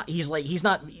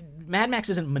 Mad Max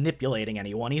isn't manipulating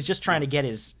anyone. He's just trying to get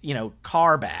his,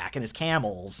 car back and his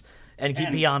camels and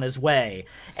be on his way.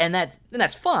 And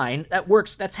that's fine. That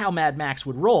works. That's how Mad Max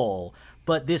would roll.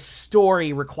 But this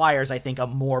story requires, I think, a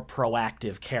more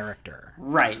proactive character.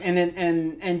 Right,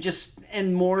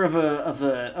 and more of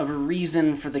a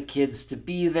reason for the kids to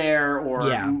be there,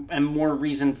 and more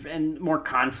reason and more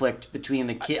conflict between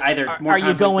the kids. Either more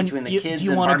conflict between the kids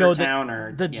and Bartertown,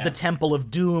 or the Temple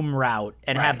of Doom route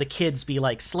and have the kids be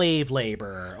like slave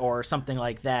labor or something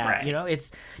like that.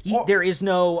 Right. There is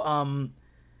no.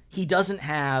 He doesn't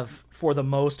have, for the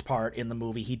most part in the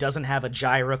movie, he doesn't have a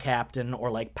gyro captain or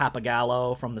like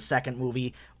Papagallo from the second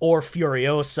movie or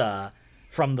Furiosa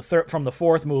from the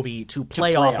fourth movie to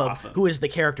play off of, who is the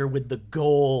character with the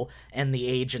goal and the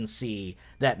agency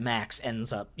that Max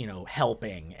ends up,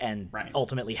 helping and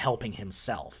ultimately helping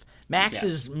himself.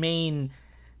 Max's main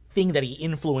thing that he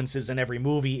influences in every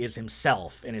movie is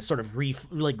himself and is sort of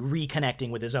reconnecting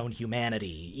with his own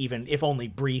humanity, even if only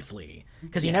briefly,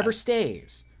 because he never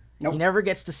stays. Nope. He never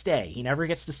gets to stay. He never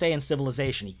gets to stay in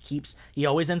civilization. He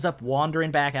always ends up wandering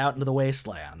back out into the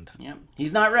wasteland. Yeah.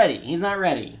 He's not ready. He's not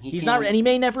ready. And he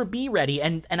may never be ready.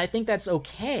 And I think that's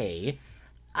okay.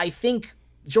 I think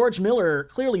George Miller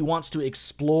clearly wants to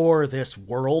explore this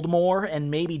world more, and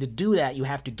maybe to do that you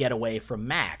have to get away from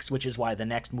Max, which is why the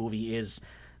next movie is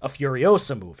a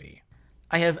Furiosa movie.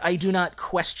 I do not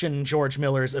question George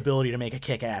Miller's ability to make a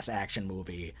kick-ass action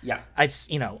movie. Yeah.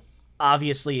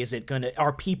 Obviously,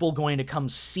 are people going to come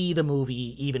see the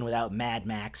movie even without Mad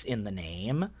Max in the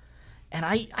name? And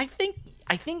I think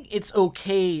it's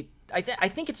okay. I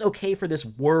think it's okay for this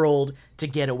world to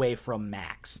get away from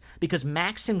Max, because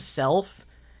Max himself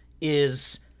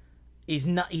he's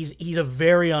a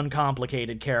very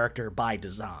uncomplicated character by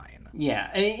design.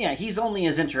 Yeah, he's only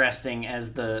as interesting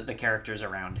as the characters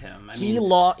around him. He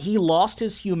lost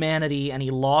his humanity and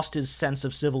he lost his sense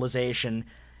of civilization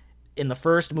in the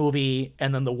first movie,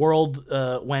 and then the world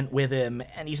went with him,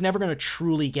 and he's never going to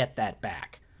truly get that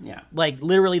back. Yeah. Like,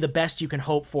 literally the best you can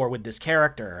hope for with this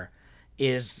character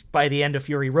is by the end of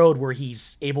Fury Road, where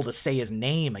he's able to say his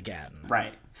name again.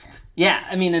 Right. Yeah,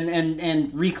 I mean,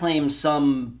 and reclaim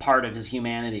some part of his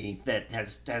humanity that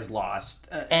has lost,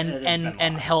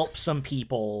 and help some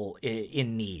people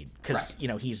in need, because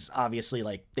right. He's obviously,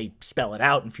 like, they spell it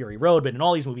out in Fury Road, but in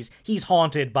all these movies he's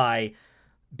haunted by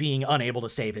being unable to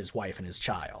save his wife and his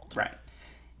child. Right.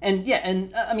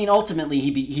 And I mean, ultimately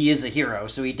he is a hero,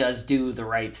 so he does do the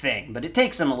right thing, but it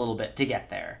takes him a little bit to get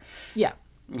there. Yeah.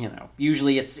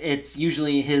 Usually it's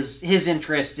usually his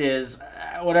interest is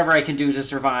whatever I can do to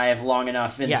survive long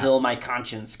enough until my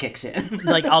conscience kicks in.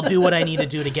 Like, I'll do what I need to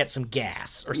do to get some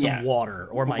gas or some water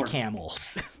or my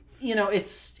camels.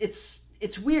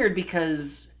 It's weird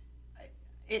because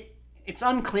it's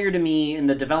unclear to me in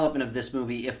the development of this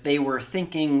movie if they were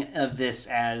thinking of this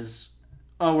as,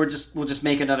 oh, we'll just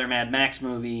make another Mad Max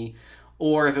movie,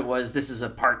 or if it was, this is a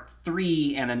part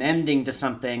 3 and an ending to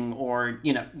something, or,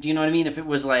 do you know what I mean? If it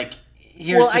was like,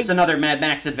 here's another Mad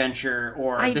Max adventure,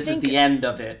 or this is the end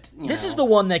of it. This is the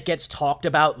one that gets talked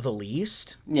about the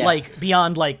least. Yeah. Like,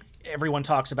 beyond, like, everyone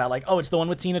talks about, like, oh, it's the one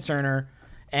with Tina Turner.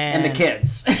 And the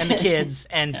kids. and it's,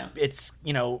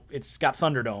 it's got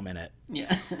Thunderdome in it.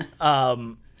 Yeah.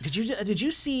 Did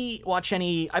you watch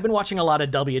any? I've been watching a lot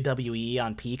of WWE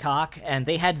on Peacock, and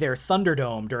they had their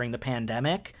Thunderdome during the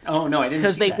pandemic. Oh no, I didn't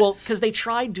see that. Because they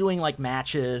tried doing like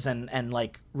matches and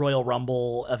like Royal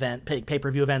Rumble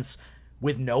pay-per-view events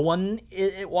with no one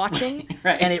watching,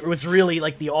 right. And it was really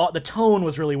like the tone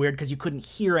was really weird because you couldn't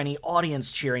hear any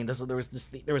audience cheering. There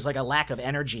was like a lack of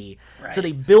energy. Right. So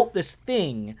they built this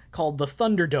thing called the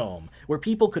Thunderdome, where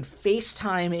people could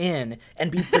FaceTime in and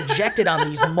be projected on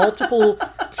these multiple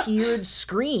tiered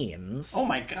screens. Oh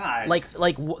my god!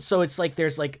 So it's like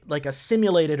there's like a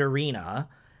simulated arena,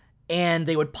 and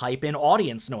they would pipe in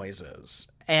audience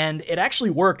noises, and it actually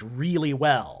worked really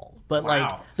well. But,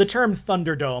 like, the term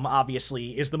Thunderdome,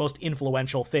 obviously, is the most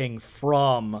influential thing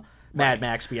from Mad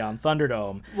Max Beyond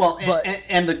Thunderdome. Well,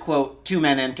 and the quote, 2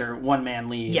 men enter, 1 man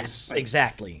leaves. Yes,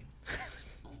 exactly.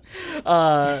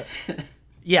 Yeah,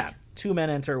 2 men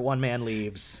enter, 1 man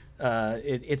leaves.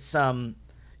 It's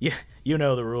you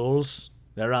know the rules.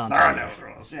 There aren't no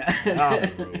rules, yeah. There are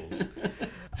the rules.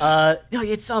 No,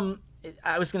 it's,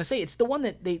 I was going to say, it's the one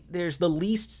that there's the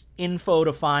least info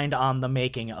to find on the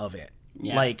making of it.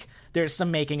 Yeah. Like, there's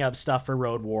some making of stuff for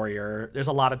Road Warrior. There's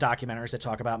a lot of documentaries that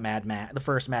talk about the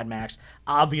first Mad Max.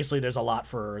 Obviously, there's a lot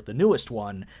for the newest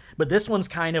one. But this one's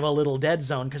kind of a little dead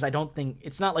zone because I don't think...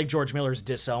 It's not like George Miller's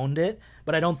disowned it,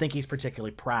 but I don't think he's particularly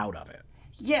proud of it.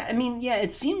 Yeah, I mean,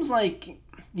 it seems like...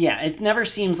 Yeah, it never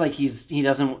seems like he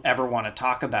doesn't ever want to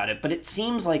talk about it, but it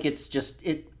seems like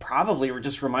it probably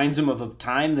just reminds him of a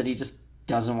time that he just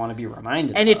doesn't want to be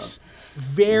reminded of. And it's...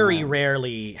 Very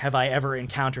rarely have I ever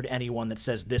encountered anyone that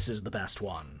says this is the best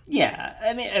one. Yeah,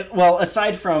 I mean, well,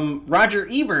 aside from Roger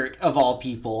Ebert, of all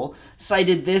people,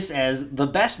 cited this as the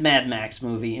best Mad Max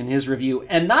movie in his review,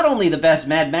 and not only the best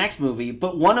Mad Max movie,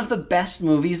 but one of the best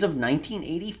movies of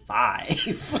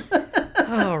 1985.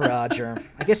 Oh, Roger.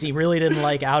 I guess he really didn't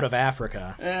like Out of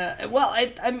Africa.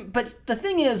 But the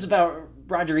thing is about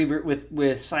Roger Ebert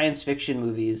with science fiction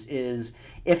movies is...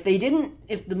 If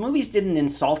the movies didn't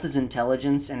insult his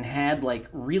intelligence and had like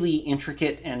really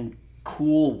intricate and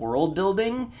cool world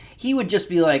building, he would just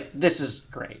be like, "This is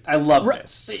great. I love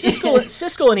this."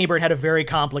 Siskel and Ebert had a very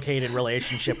complicated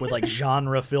relationship with like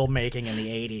genre filmmaking in the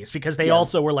 80s because they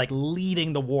also were like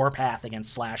leading the warpath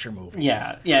against slasher movies.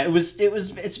 Yeah.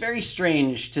 It's very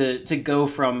strange to go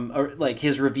from like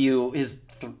his review, his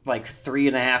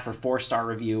 3.5 or 4-star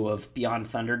review of Beyond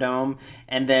Thunderdome,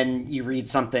 and then you read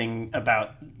something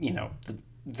about the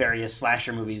various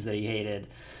slasher movies that he hated.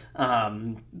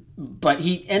 But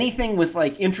anything with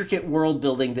like intricate world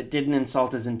building that didn't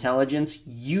insult his intelligence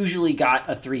usually got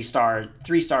a 3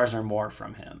 stars or more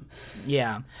from him.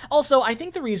 Yeah. Also, I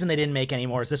think the reason they didn't make any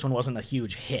more is this one wasn't a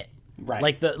huge hit.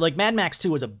 Right. Like Mad Max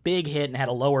 2 was a big hit and had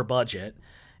a lower budget.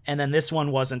 and then this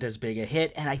one wasn't as big a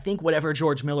hit. And I think whatever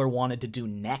George Miller wanted to do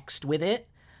next with it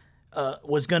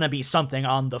was going to be something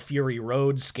on the Fury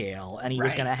Road scale, and he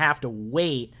was going to have to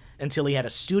wait until he had a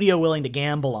studio willing to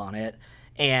gamble on it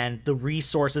and the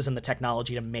resources and the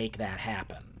technology to make that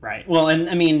happen. Right. Well, and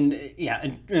I mean, yeah.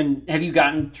 And have you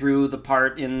gotten through the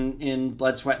part in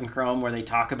Blood, Sweat, and Chrome where they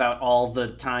talk about all the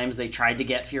times they tried to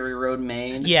get Fury Road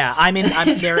made? Yeah, I've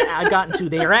gotten to.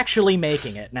 They are actually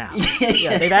making it now.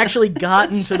 Yeah, they've actually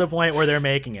gotten to the point where they're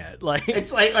making it. Like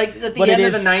it's like at the end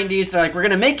of the '90s, they're like, we're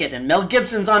gonna make it, and Mel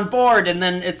Gibson's on board, and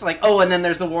then it's like, oh, and then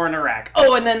there's the war in Iraq.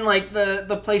 Oh, and then like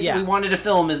the place that we wanted to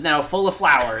film is now full of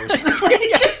flowers. It's like,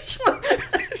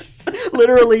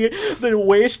 literally, the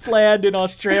wasteland in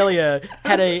Australia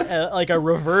had a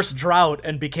reverse drought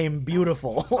and became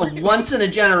beautiful. Once in a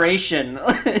generation.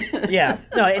 Yeah.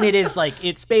 No, and it is like,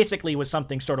 it's basically was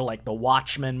something sort of like the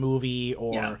Watchmen movie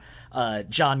or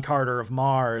John Carter of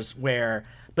Mars,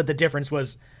 but the difference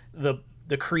was the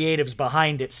creatives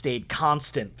behind it stayed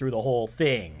constant through the whole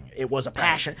thing. It was a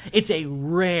passion. It's a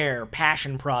rare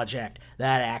passion project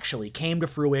that actually came to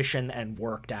fruition and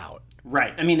worked out.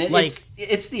 Right. I mean,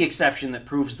 it's the exception that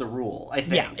proves the rule, I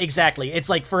think. Yeah, exactly. It's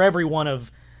like for every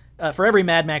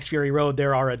Mad Max Fury Road,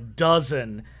 there are a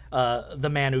dozen The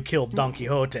Man Who Killed Don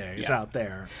Quixotes out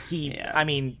there. I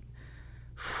mean,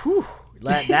 whew,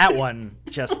 that one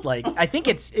just like, I think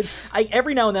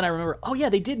every now and then I remember, oh yeah,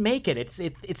 they did make it.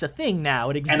 It's a thing now.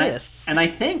 It exists. And I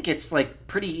think it's like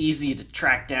pretty easy to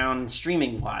track down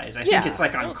streaming wise. I think it's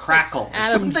like on Crackle or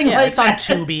something like it's that. It's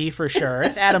on Tubi for sure.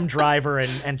 It's Adam Driver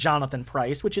and Jonathan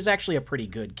Pryce, which is actually a pretty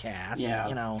good cast,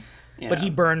 you know. Yeah. But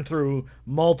he burned through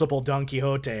multiple Don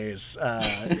Quixotes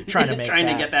trying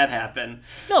to get that happen.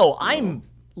 No,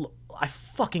 I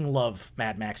fucking love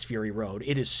Mad Max Fury Road.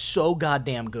 It is so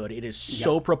goddamn good. It is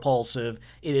so propulsive.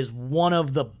 It is one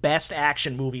of the best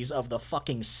action movies of the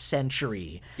fucking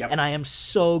century. Yep. And I am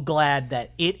so glad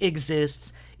that it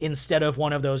exists instead of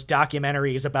one of those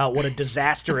documentaries about what a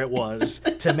disaster it was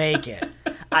to make it.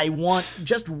 I want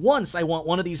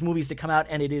one of these movies to come out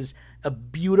and it is a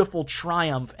beautiful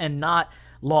triumph and not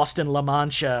Lost in La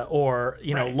Mancha or,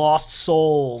 Lost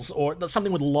Souls or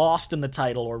something with Lost in the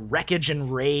title or Wreckage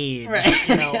and Rage. Right.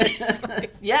 You know, it's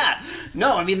like... Yeah.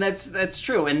 No, I mean, that's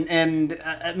true. And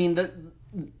I mean, the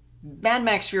Mad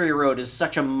Max Fury Road is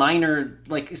such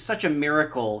a such a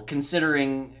miracle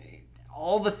considering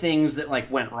all the things that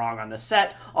went wrong on the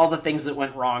set, all the things that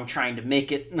went wrong trying to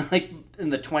make it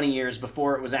in the 20 years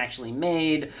before it was actually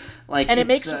made. And it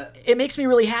makes me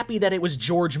really happy that it was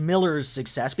George Miller's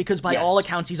success because by all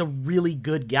accounts he's a really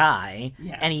good guy.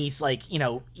 Yeah. And he's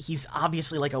he's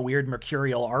obviously a weird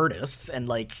mercurial artist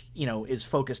and is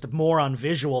focused more on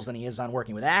visuals than he is on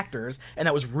working with actors. And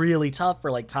that was really tough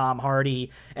for Tom Hardy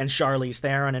and Charlize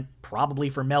Theron and probably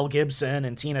for Mel Gibson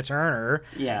and Tina Turner.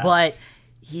 Yeah. But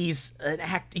he's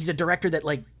a director that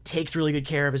takes really good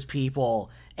care of his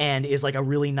people and is a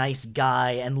really nice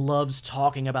guy and loves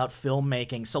talking about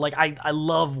filmmaking. So I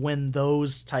love when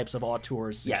those types of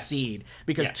auteurs succeed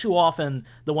because too often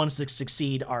the ones that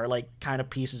succeed are kind of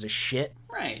pieces of shit.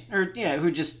 Right. Or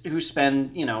who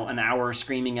spend, an hour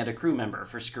screaming at a crew member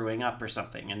for screwing up or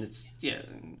something and it's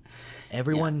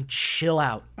Everyone chill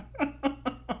out.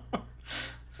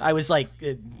 I was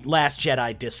Last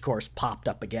Jedi Discourse popped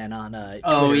up again on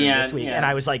Twitter this week, and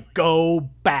I was go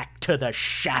back to the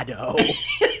shadow.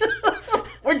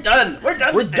 We're done. We're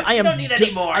done with this. We don't need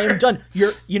any more. I am done.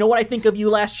 You know what I think of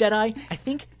you, Last Jedi? I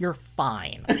think you're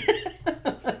fine.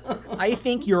 I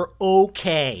think you're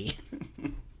okay.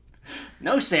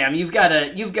 No, Sam, you've got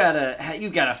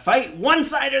to fight one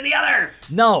side or the other.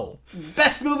 No.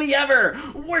 Best movie ever.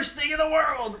 Worst thing in the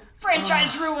world.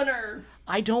 Franchise ruiner.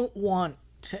 I don't want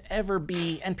to ever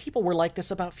be, and people were like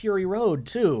this about Fury Road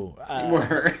too.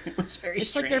 It was very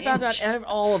strange. They're about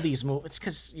all of these movies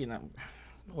because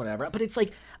whatever. But it's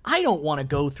I don't want to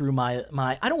go through my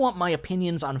I don't want my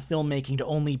opinions on filmmaking to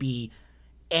only be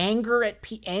angry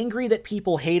that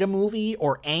people hate a movie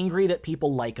or angry that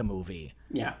people like a movie.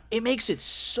 Yeah, it makes it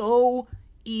so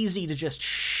easy to just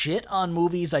shit on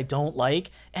movies I don't like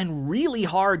and really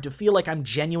hard to feel like I'm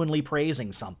genuinely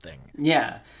praising something.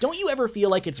 Yeah. Don't you ever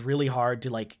feel like it's really hard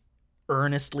to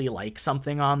earnestly like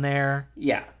something on there?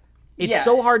 Yeah. It's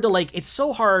so hard to it's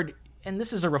so hard, and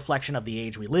this is a reflection of the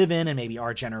age we live in and maybe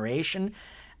our generation.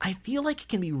 I feel like it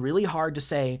can be really hard to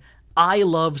say I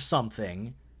love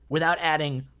something without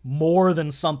adding more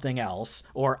than something else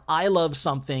or I love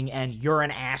something and you're an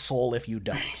asshole if you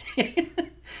don't.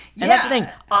 And that's the thing.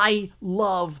 I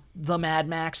love the Mad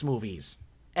Max movies.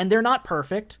 And they're not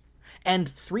perfect.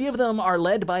 And 3 of them are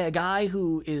led by a guy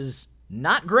who is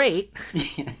not great,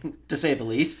 to say the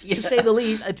least. Yeah. to say the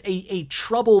least, a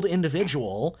troubled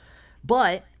individual,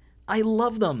 but I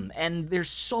love them, and they're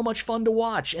so much fun to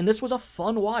watch, and this was a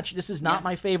fun watch. This is not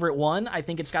my favorite one. I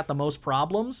think it's got the most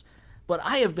problems, but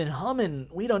I have been humming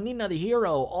We Don't Need Another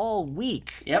Hero all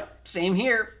week. Yep, same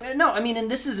here. No, I mean,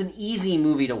 and this is an easy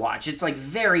movie to watch. It's like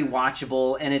very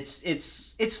watchable, and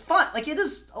it's fun. Like, it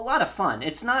is a lot of fun.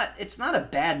 It's not a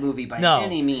bad movie by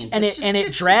any means. And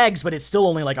it drags, but it's still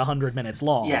only like 100 minutes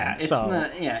long. Yeah, it's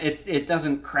not. Yeah, it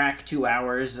doesn't crack 2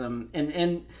 hours.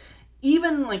 And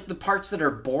even like the parts that are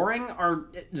boring are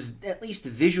at least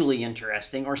visually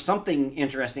interesting or something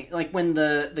interesting. Like when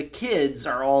the kids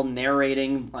are all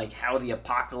narrating like how the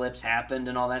apocalypse happened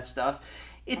and all that stuff.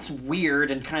 It's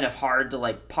weird and kind of hard to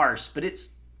like parse, but it's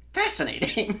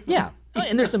fascinating. Yeah.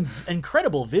 And there's some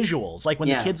incredible visuals, like when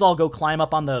the kids all go climb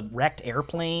up on the wrecked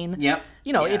airplane. Yep.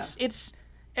 You know, it's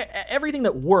everything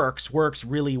that works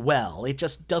really well. It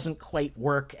just doesn't quite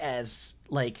work as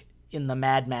like in the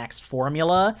Mad Max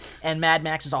formula, and Mad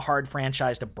Max is a hard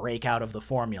franchise to break out of the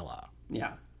formula.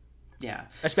 Yeah. Yeah.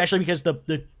 Especially because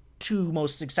the two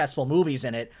most successful movies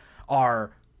in it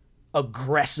are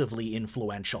aggressively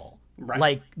influential. Right.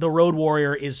 Like, The Road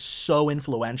Warrior is so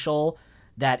influential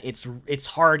that it's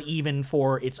hard even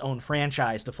for its own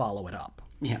franchise to follow it up.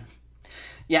 Yeah.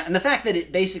 Yeah, and the fact that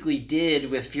it basically did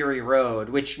with Fury Road,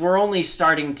 which we're only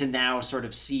starting to now sort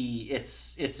of see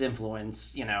its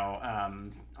influence, you know,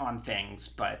 on things,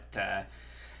 but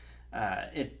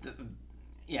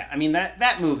I mean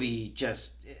that movie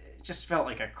just felt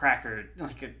like a cracker,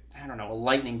 like a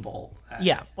lightning bolt.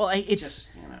 Well,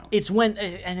 it's when,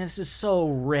 and this is so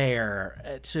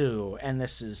rare too, and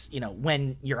this is, you know,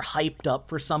 when you're hyped up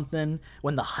for something,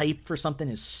 when the hype for something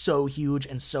is so huge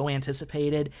and so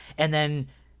anticipated, and then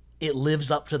it lives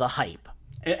up to the hype.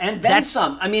 And then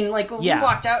some. I mean, like, when we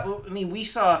walked out, I mean, we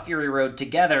saw Fury Road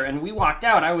together, and we walked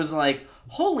out, I was like,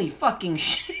 holy fucking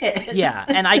shit. Yeah,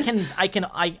 and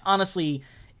I honestly,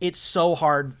 it's so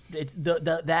hard. It's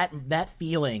that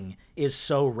feeling is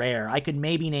so rare. I could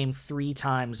maybe name 3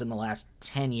 times in the last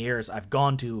 10 years I've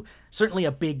gone to certainly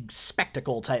a big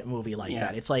spectacle type movie like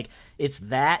that. It's like, it's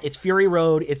Fury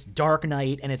Road, it's Dark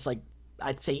Knight, and it's like,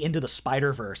 I'd say Into the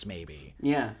Spider-Verse maybe.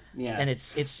 Yeah, yeah. And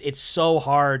it's so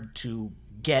hard to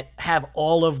have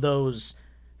all of those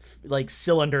like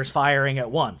cylinders firing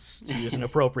at once, to use an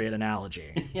appropriate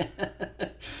analogy.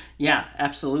 Yeah,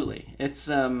 absolutely. It's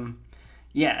I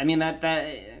mean that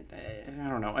I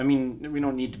don't know. I mean, we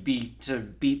don't need to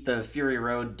beat the Fury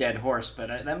Road dead horse,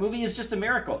 but that movie is just a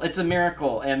miracle. It's a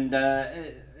miracle, and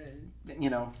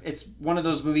you know, it's one of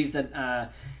those movies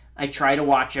that I try to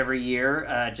watch every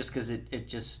year, just because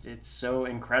it's so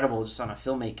incredible, just on a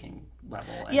filmmaking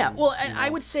level. And, yeah, well, and I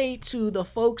would say to the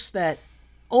folks that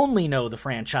only know the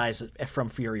franchise from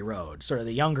Fury Road, sort of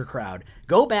the younger crowd,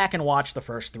 go back and watch the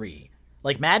first 3.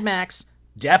 Like Mad Max,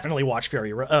 definitely watch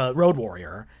Road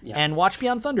Warrior, and watch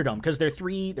Beyond Thunderdome, because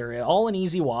they're all an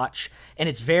easy watch, and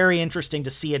it's very interesting to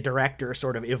see a director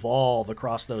sort of evolve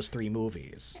across those 3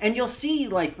 movies. And you'll see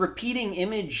like repeating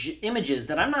images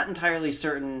that I'm not entirely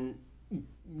certain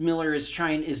Miller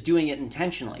is doing it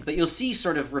intentionally, but you'll see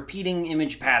sort of repeating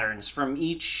image patterns from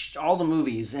all the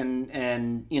movies,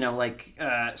 and you know, like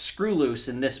Screw Loose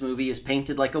in this movie is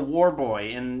painted like a war boy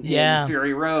in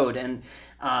Fury Road, and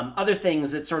other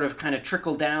things that sort of kind of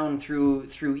trickle down through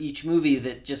each movie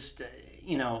that just,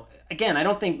 you know, again, I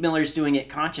don't think Miller's doing it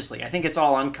consciously. I think it's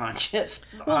all unconscious,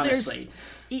 honestly.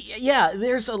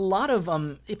 There's a lot of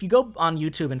if you go on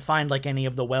YouTube and find like any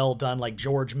of the well done like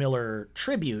George Miller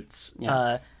tributes,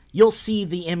 you'll see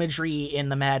the imagery in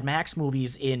the Mad Max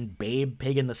movies in Babe,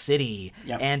 Pig in the City,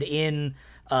 and in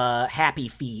Happy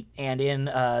Feet, and in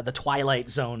the Twilight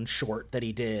Zone short that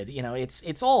he did. You know,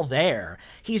 it's all there.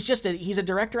 He's a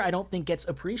director I don't think gets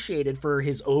appreciated for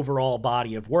his overall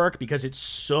body of work, because it's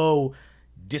so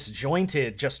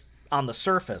disjointed, just on the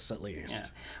surface at least.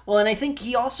 Yeah. Well, and I think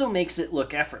he also makes it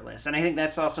look effortless, and I think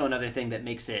that's also another thing that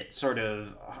makes it sort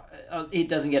of it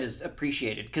doesn't get as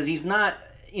appreciated, because he's not,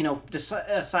 you know,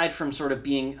 aside from sort of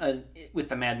being with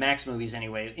the Mad Max movies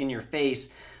anyway, in your face,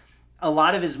 a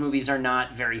lot of his movies are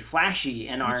not very flashy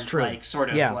and aren't like sort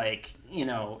of like, you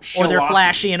know, or they're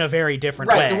flashy in a very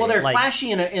different way. Well, they're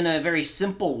flashy in a very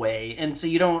simple way, and so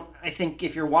you don't. I think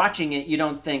if you're watching it, you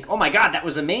don't think, "Oh my God, that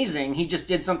was amazing! He just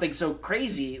did something so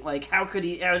crazy! Like, how did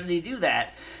he do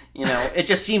that?" You know, it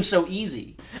just seems so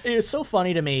easy. It's so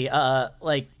funny to me.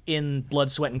 Like in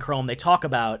Blood, Sweat, and Chrome, they talk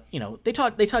about, you know, they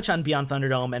touch on Beyond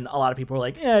Thunderdome, and a lot of people are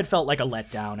like, it felt like a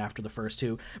letdown after the first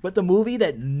 2. But the movie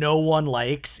that no one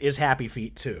likes is Happy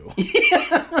Feet 2.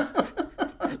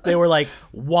 They were like,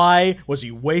 why was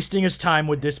he wasting his time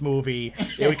with this movie?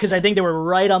 Because I think they were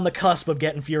right on the cusp of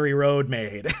getting Fury Road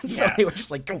made. So they were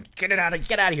just like, go, get out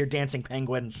of here, dancing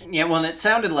penguins. Yeah, well, and it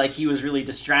sounded like he was really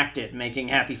distracted making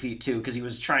Happy Feet 2 because he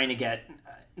was trying to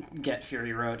get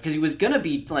Fury Road. Because he was going to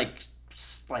be, like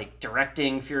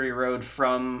directing Fury Road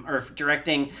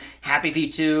directing Happy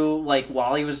Feet 2, like,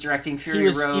 while he was directing Fury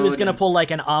Road. He was going to pull,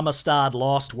 like, an Amistad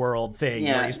Lost World thing,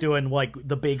 where he's doing, like,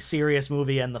 the big serious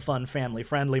movie and the fun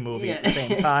family-friendly movie at the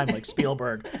same time, like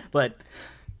Spielberg. But,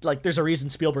 like, there's a reason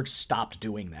Spielberg stopped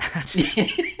doing that.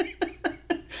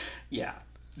 Yeah.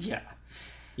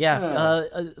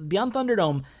 Beyond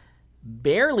Thunderdome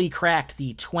barely cracked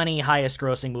the 20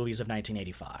 highest-grossing movies of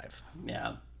 1985.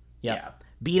 Yeah.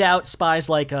 Beat out Spies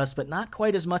Like Us, but not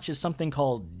quite as much as something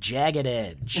called Jagged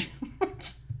Edge. I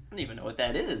don't even know what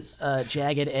that is.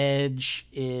 Jagged Edge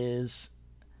is...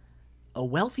 A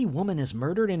wealthy woman is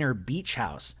murdered in her beach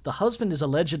house. The husband is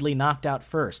allegedly knocked out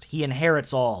first. He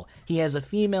inherits all. He has a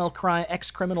female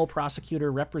ex-criminal prosecutor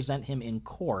represent him in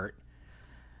court.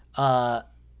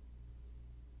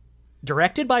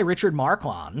 Directed by Richard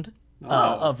Marquand,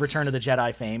 of Return of the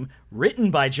Jedi fame.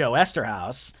 Written by Joe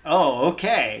Esterhaus. Oh,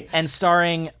 okay. And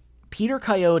starring Peter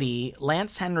Coyote,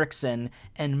 Lance Henriksen,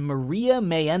 and Maria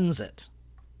Mayenzit.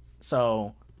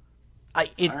 So...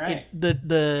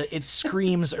 It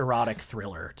screams erotic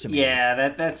thriller to me.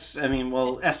 Yeah, that's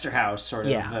Esterhaus sort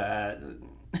of.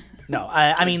 No,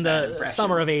 I mean the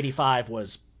summer of '85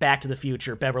 was Back to the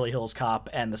Future, Beverly Hills Cop,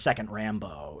 and the second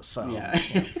Rambo. So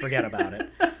forget about it.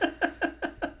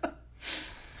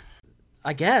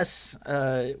 I guess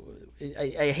I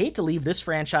hate to leave this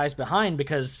franchise behind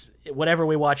because whatever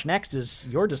we watch next is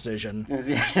your decision.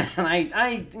 And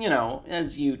I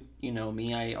as you know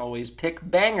me, I always pick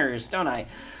bangers, don't I?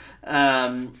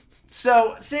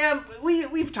 So, Sam,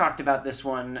 we've talked about this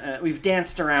one. We've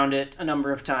danced around it a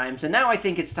number of times, and now I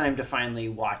think it's time to finally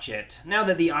watch it. Now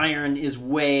that the iron is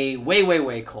way, way, way,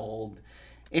 way cold,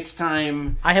 it's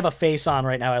time... I have a face on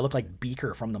right now. I look like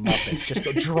Beaker from the Muppets. Just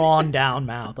a drawn down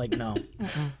mouth. Like, no.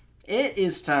 It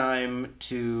is time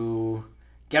to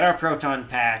get our proton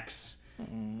packs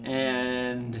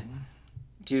and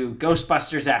do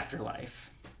Ghostbusters Afterlife.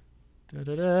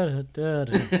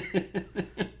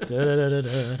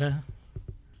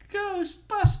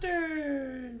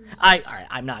 Ghostbusters.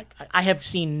 I have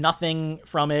seen nothing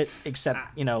from it except,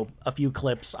 a few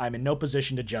clips. I'm in no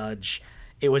position to judge.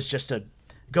 It was just a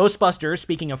Ghostbusters,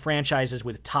 speaking of franchises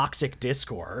with toxic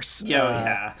discourse.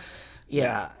 Yeah.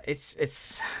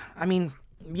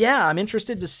 I'm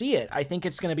interested to see it. I think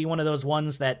it's going to be one of those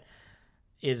ones that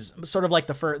is sort of like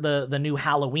the new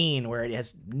Halloween, where it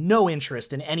has no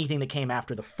interest in anything that came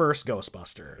after the first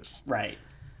Ghostbusters. Right.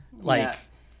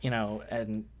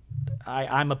 And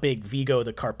I'm a big Vigo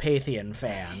the Carpathian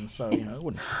fan, so it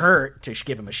wouldn't hurt to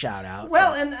give him a shout out.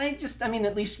 Well, and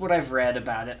at least what I've read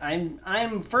about it,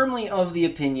 I'm firmly of the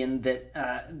opinion that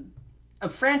a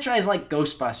franchise like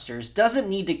Ghostbusters doesn't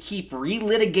need to keep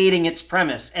relitigating its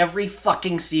premise every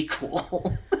fucking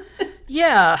sequel.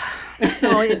 Yeah,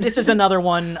 this is another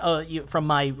one from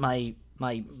my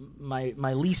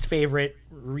least favorite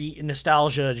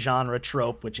nostalgia genre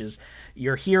trope, which is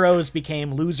your heroes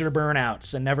became loser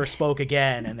burnouts and never spoke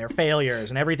again, and they're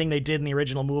failures, and everything they did in the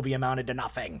original movie amounted to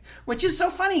nothing. Which is so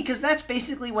funny, because that's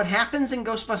basically what happens in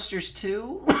Ghostbusters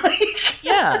 2.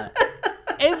 Yeah.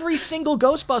 Every single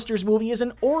Ghostbusters movie is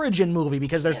an origin movie,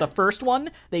 because there's the first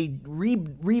one, they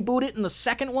reboot it in the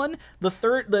second one, the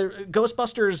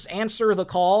Ghostbusters Answer the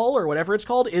Call, or whatever it's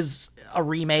called, is a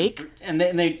remake. And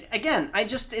they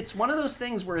it's one of those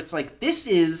things where it's like, this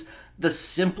is the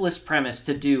simplest premise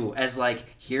to do, as like,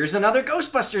 here's another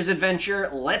Ghostbusters adventure,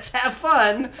 let's have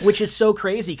fun. Which is so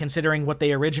crazy, considering what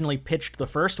they originally pitched the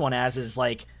first one as, is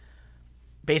like,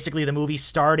 basically the movie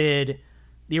started...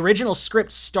 The original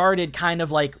script started kind of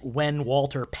like when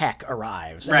Walter Peck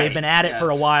arrives. And they've been at it for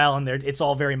a while, and it's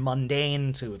all very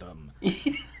mundane to them.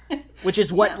 Which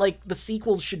is what, like, the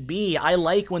sequels should be. I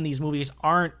like when these movies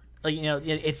aren't, like,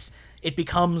 it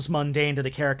becomes mundane to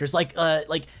the characters. Like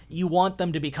you want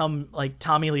them to become like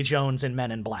Tommy Lee Jones in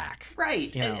Men in Black.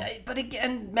 Right. But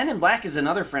again, Men in Black is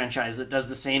another franchise that does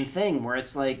the same thing, where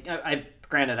it's like,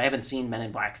 granted, I haven't seen Men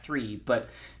in Black 3, but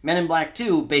Men in Black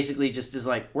 2 basically just is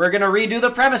like, we're going to redo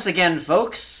the premise again,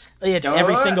 folks.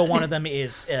 Every single one of them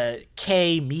is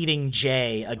K meeting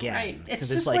J again. Right.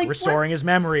 It's like restoring his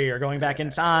memory or going back in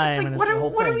time. It's like,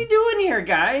 what are we doing here,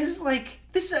 guys? Like,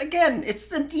 this, again, it's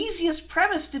the easiest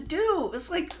premise to do. It's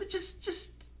like,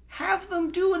 just have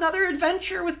them do another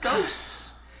adventure with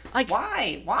ghosts. Like,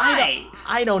 Why?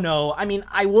 I don't know. I mean,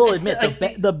 I will admit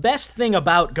the best thing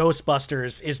about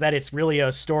Ghostbusters is that it's really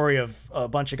a story of a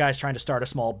bunch of guys trying to start a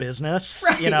small business.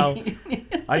 Right. You know,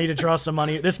 I need to draw some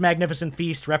money. This magnificent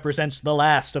feast represents the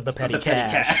last of the petty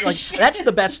cash. Like, that's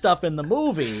the best stuff in the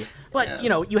movie. But, you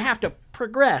know, you have to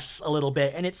progress a little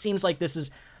bit. And it seems like this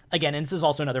is, again, and this is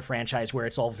also another franchise where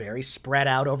it's all very spread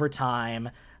out over time.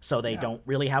 So they don't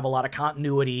really have a lot of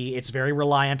continuity. It's very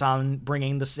reliant on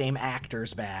bringing the same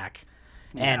actors back.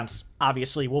 Yeah. And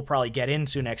obviously, we'll probably get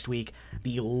into next week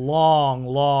the long,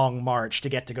 long march to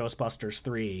get to Ghostbusters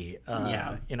 3.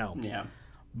 You know,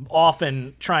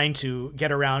 often trying to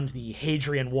get around the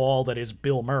Hadrian Wall that is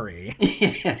Bill Murray.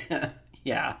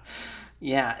 Yeah.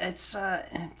 It's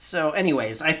so.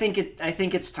 Anyways, I think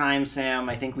it's time, Sam.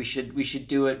 I think we should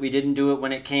do it. We didn't do it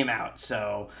when it came out,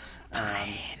 so.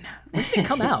 Fine. When did it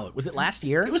come out? Was it last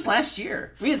year? It was last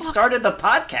year. We had started the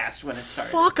podcast when it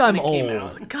started. I'm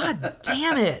old. God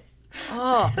damn it.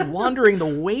 Oh, wandering the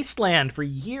wasteland for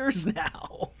years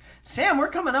now. Sam, we're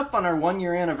coming up on our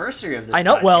 1-year anniversary of this I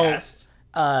know. podcast.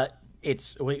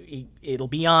 Well, it'll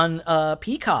be on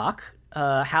Peacock.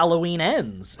 Halloween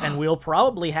ends, and we'll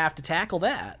probably have to tackle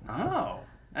that. Oh.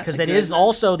 Because it is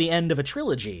also the end of a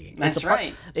trilogy. That's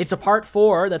right. It's a part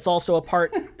 4 that's also a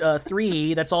part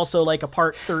 3 that's also like a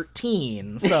part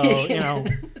 13. So, you know.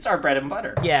 It's our bread and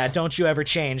butter. Yeah, don't you ever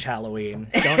change, Halloween.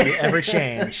 Don't you ever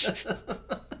change.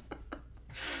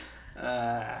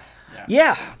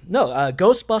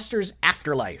 Ghostbusters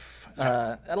Afterlife.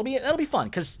 That'll be fun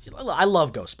because I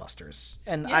love Ghostbusters,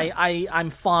 and I'm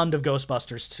fond of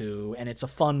Ghostbusters too, and it's a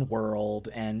fun world,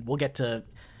 and we'll get to.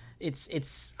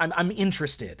 I'm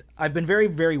interested. I've been very,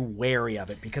 very wary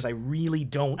of it because I really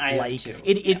don't like it.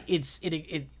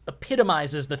 It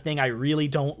epitomizes the thing I really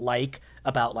don't like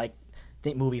about like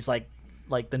movies like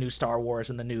the new Star Wars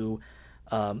and the new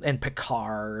and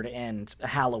Picard and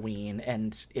Halloween,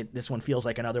 and this one feels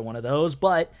like another one of those.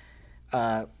 But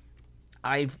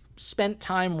I've spent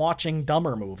time watching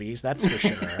dumber movies, that's for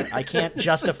sure. I can't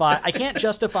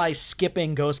justify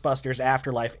skipping Ghostbusters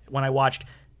Afterlife when I watched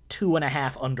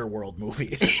 2.5 Underworld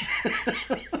movies.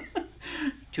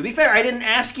 To be fair, I didn't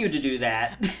ask you to do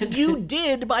that. You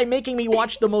did by making me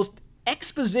watch the most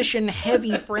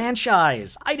exposition-heavy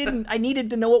franchise. I needed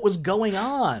to know what was going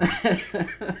on.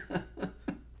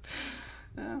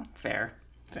 Fair.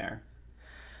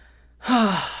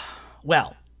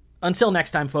 Well, until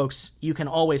next time, folks, you can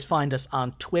always find us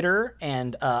on Twitter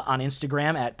and on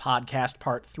Instagram at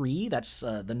podcastpart3. That's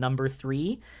the number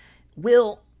 3.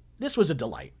 Will, this was a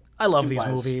delight. I love these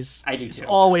movies. I do too. It's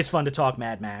always fun to talk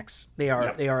Mad Max. They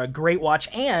are a great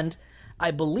watch, and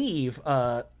I believe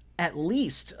at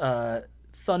least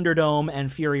Thunderdome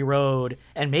and Fury Road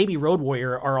and maybe Road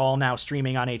Warrior are all now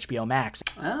streaming on HBO Max.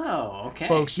 Oh, okay.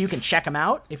 Folks, you can check them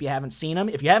out if you haven't seen them.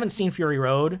 If you haven't seen Fury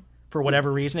Road for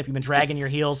whatever reason, if you've been dragging your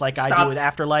heels like I do with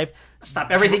Afterlife,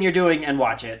 stop everything you're doing and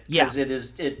watch it. Yeah, it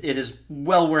is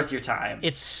well worth your time.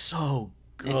 It's so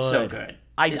good. It's so good.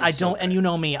 I don't, and you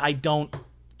know me, I don't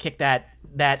kick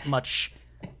that much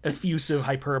effusive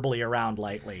hyperbole around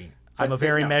lightly. I'm a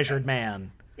very measured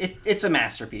man. It's a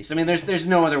masterpiece. I mean, there's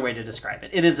no other way to describe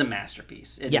it. It is a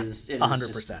masterpiece. It is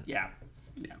 100%. Yeah.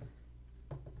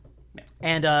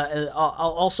 And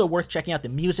also worth checking out the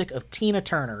music of Tina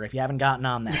Turner if you haven't gotten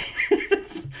on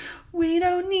that. We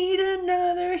don't need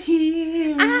another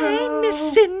hero. I ain't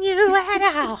missing you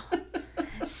at all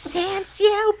since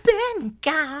you've been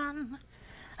gone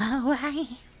away.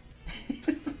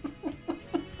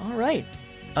 All right.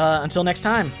 Until next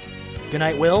time. Good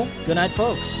night, Will. Good night,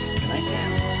 folks. Good night, Sam.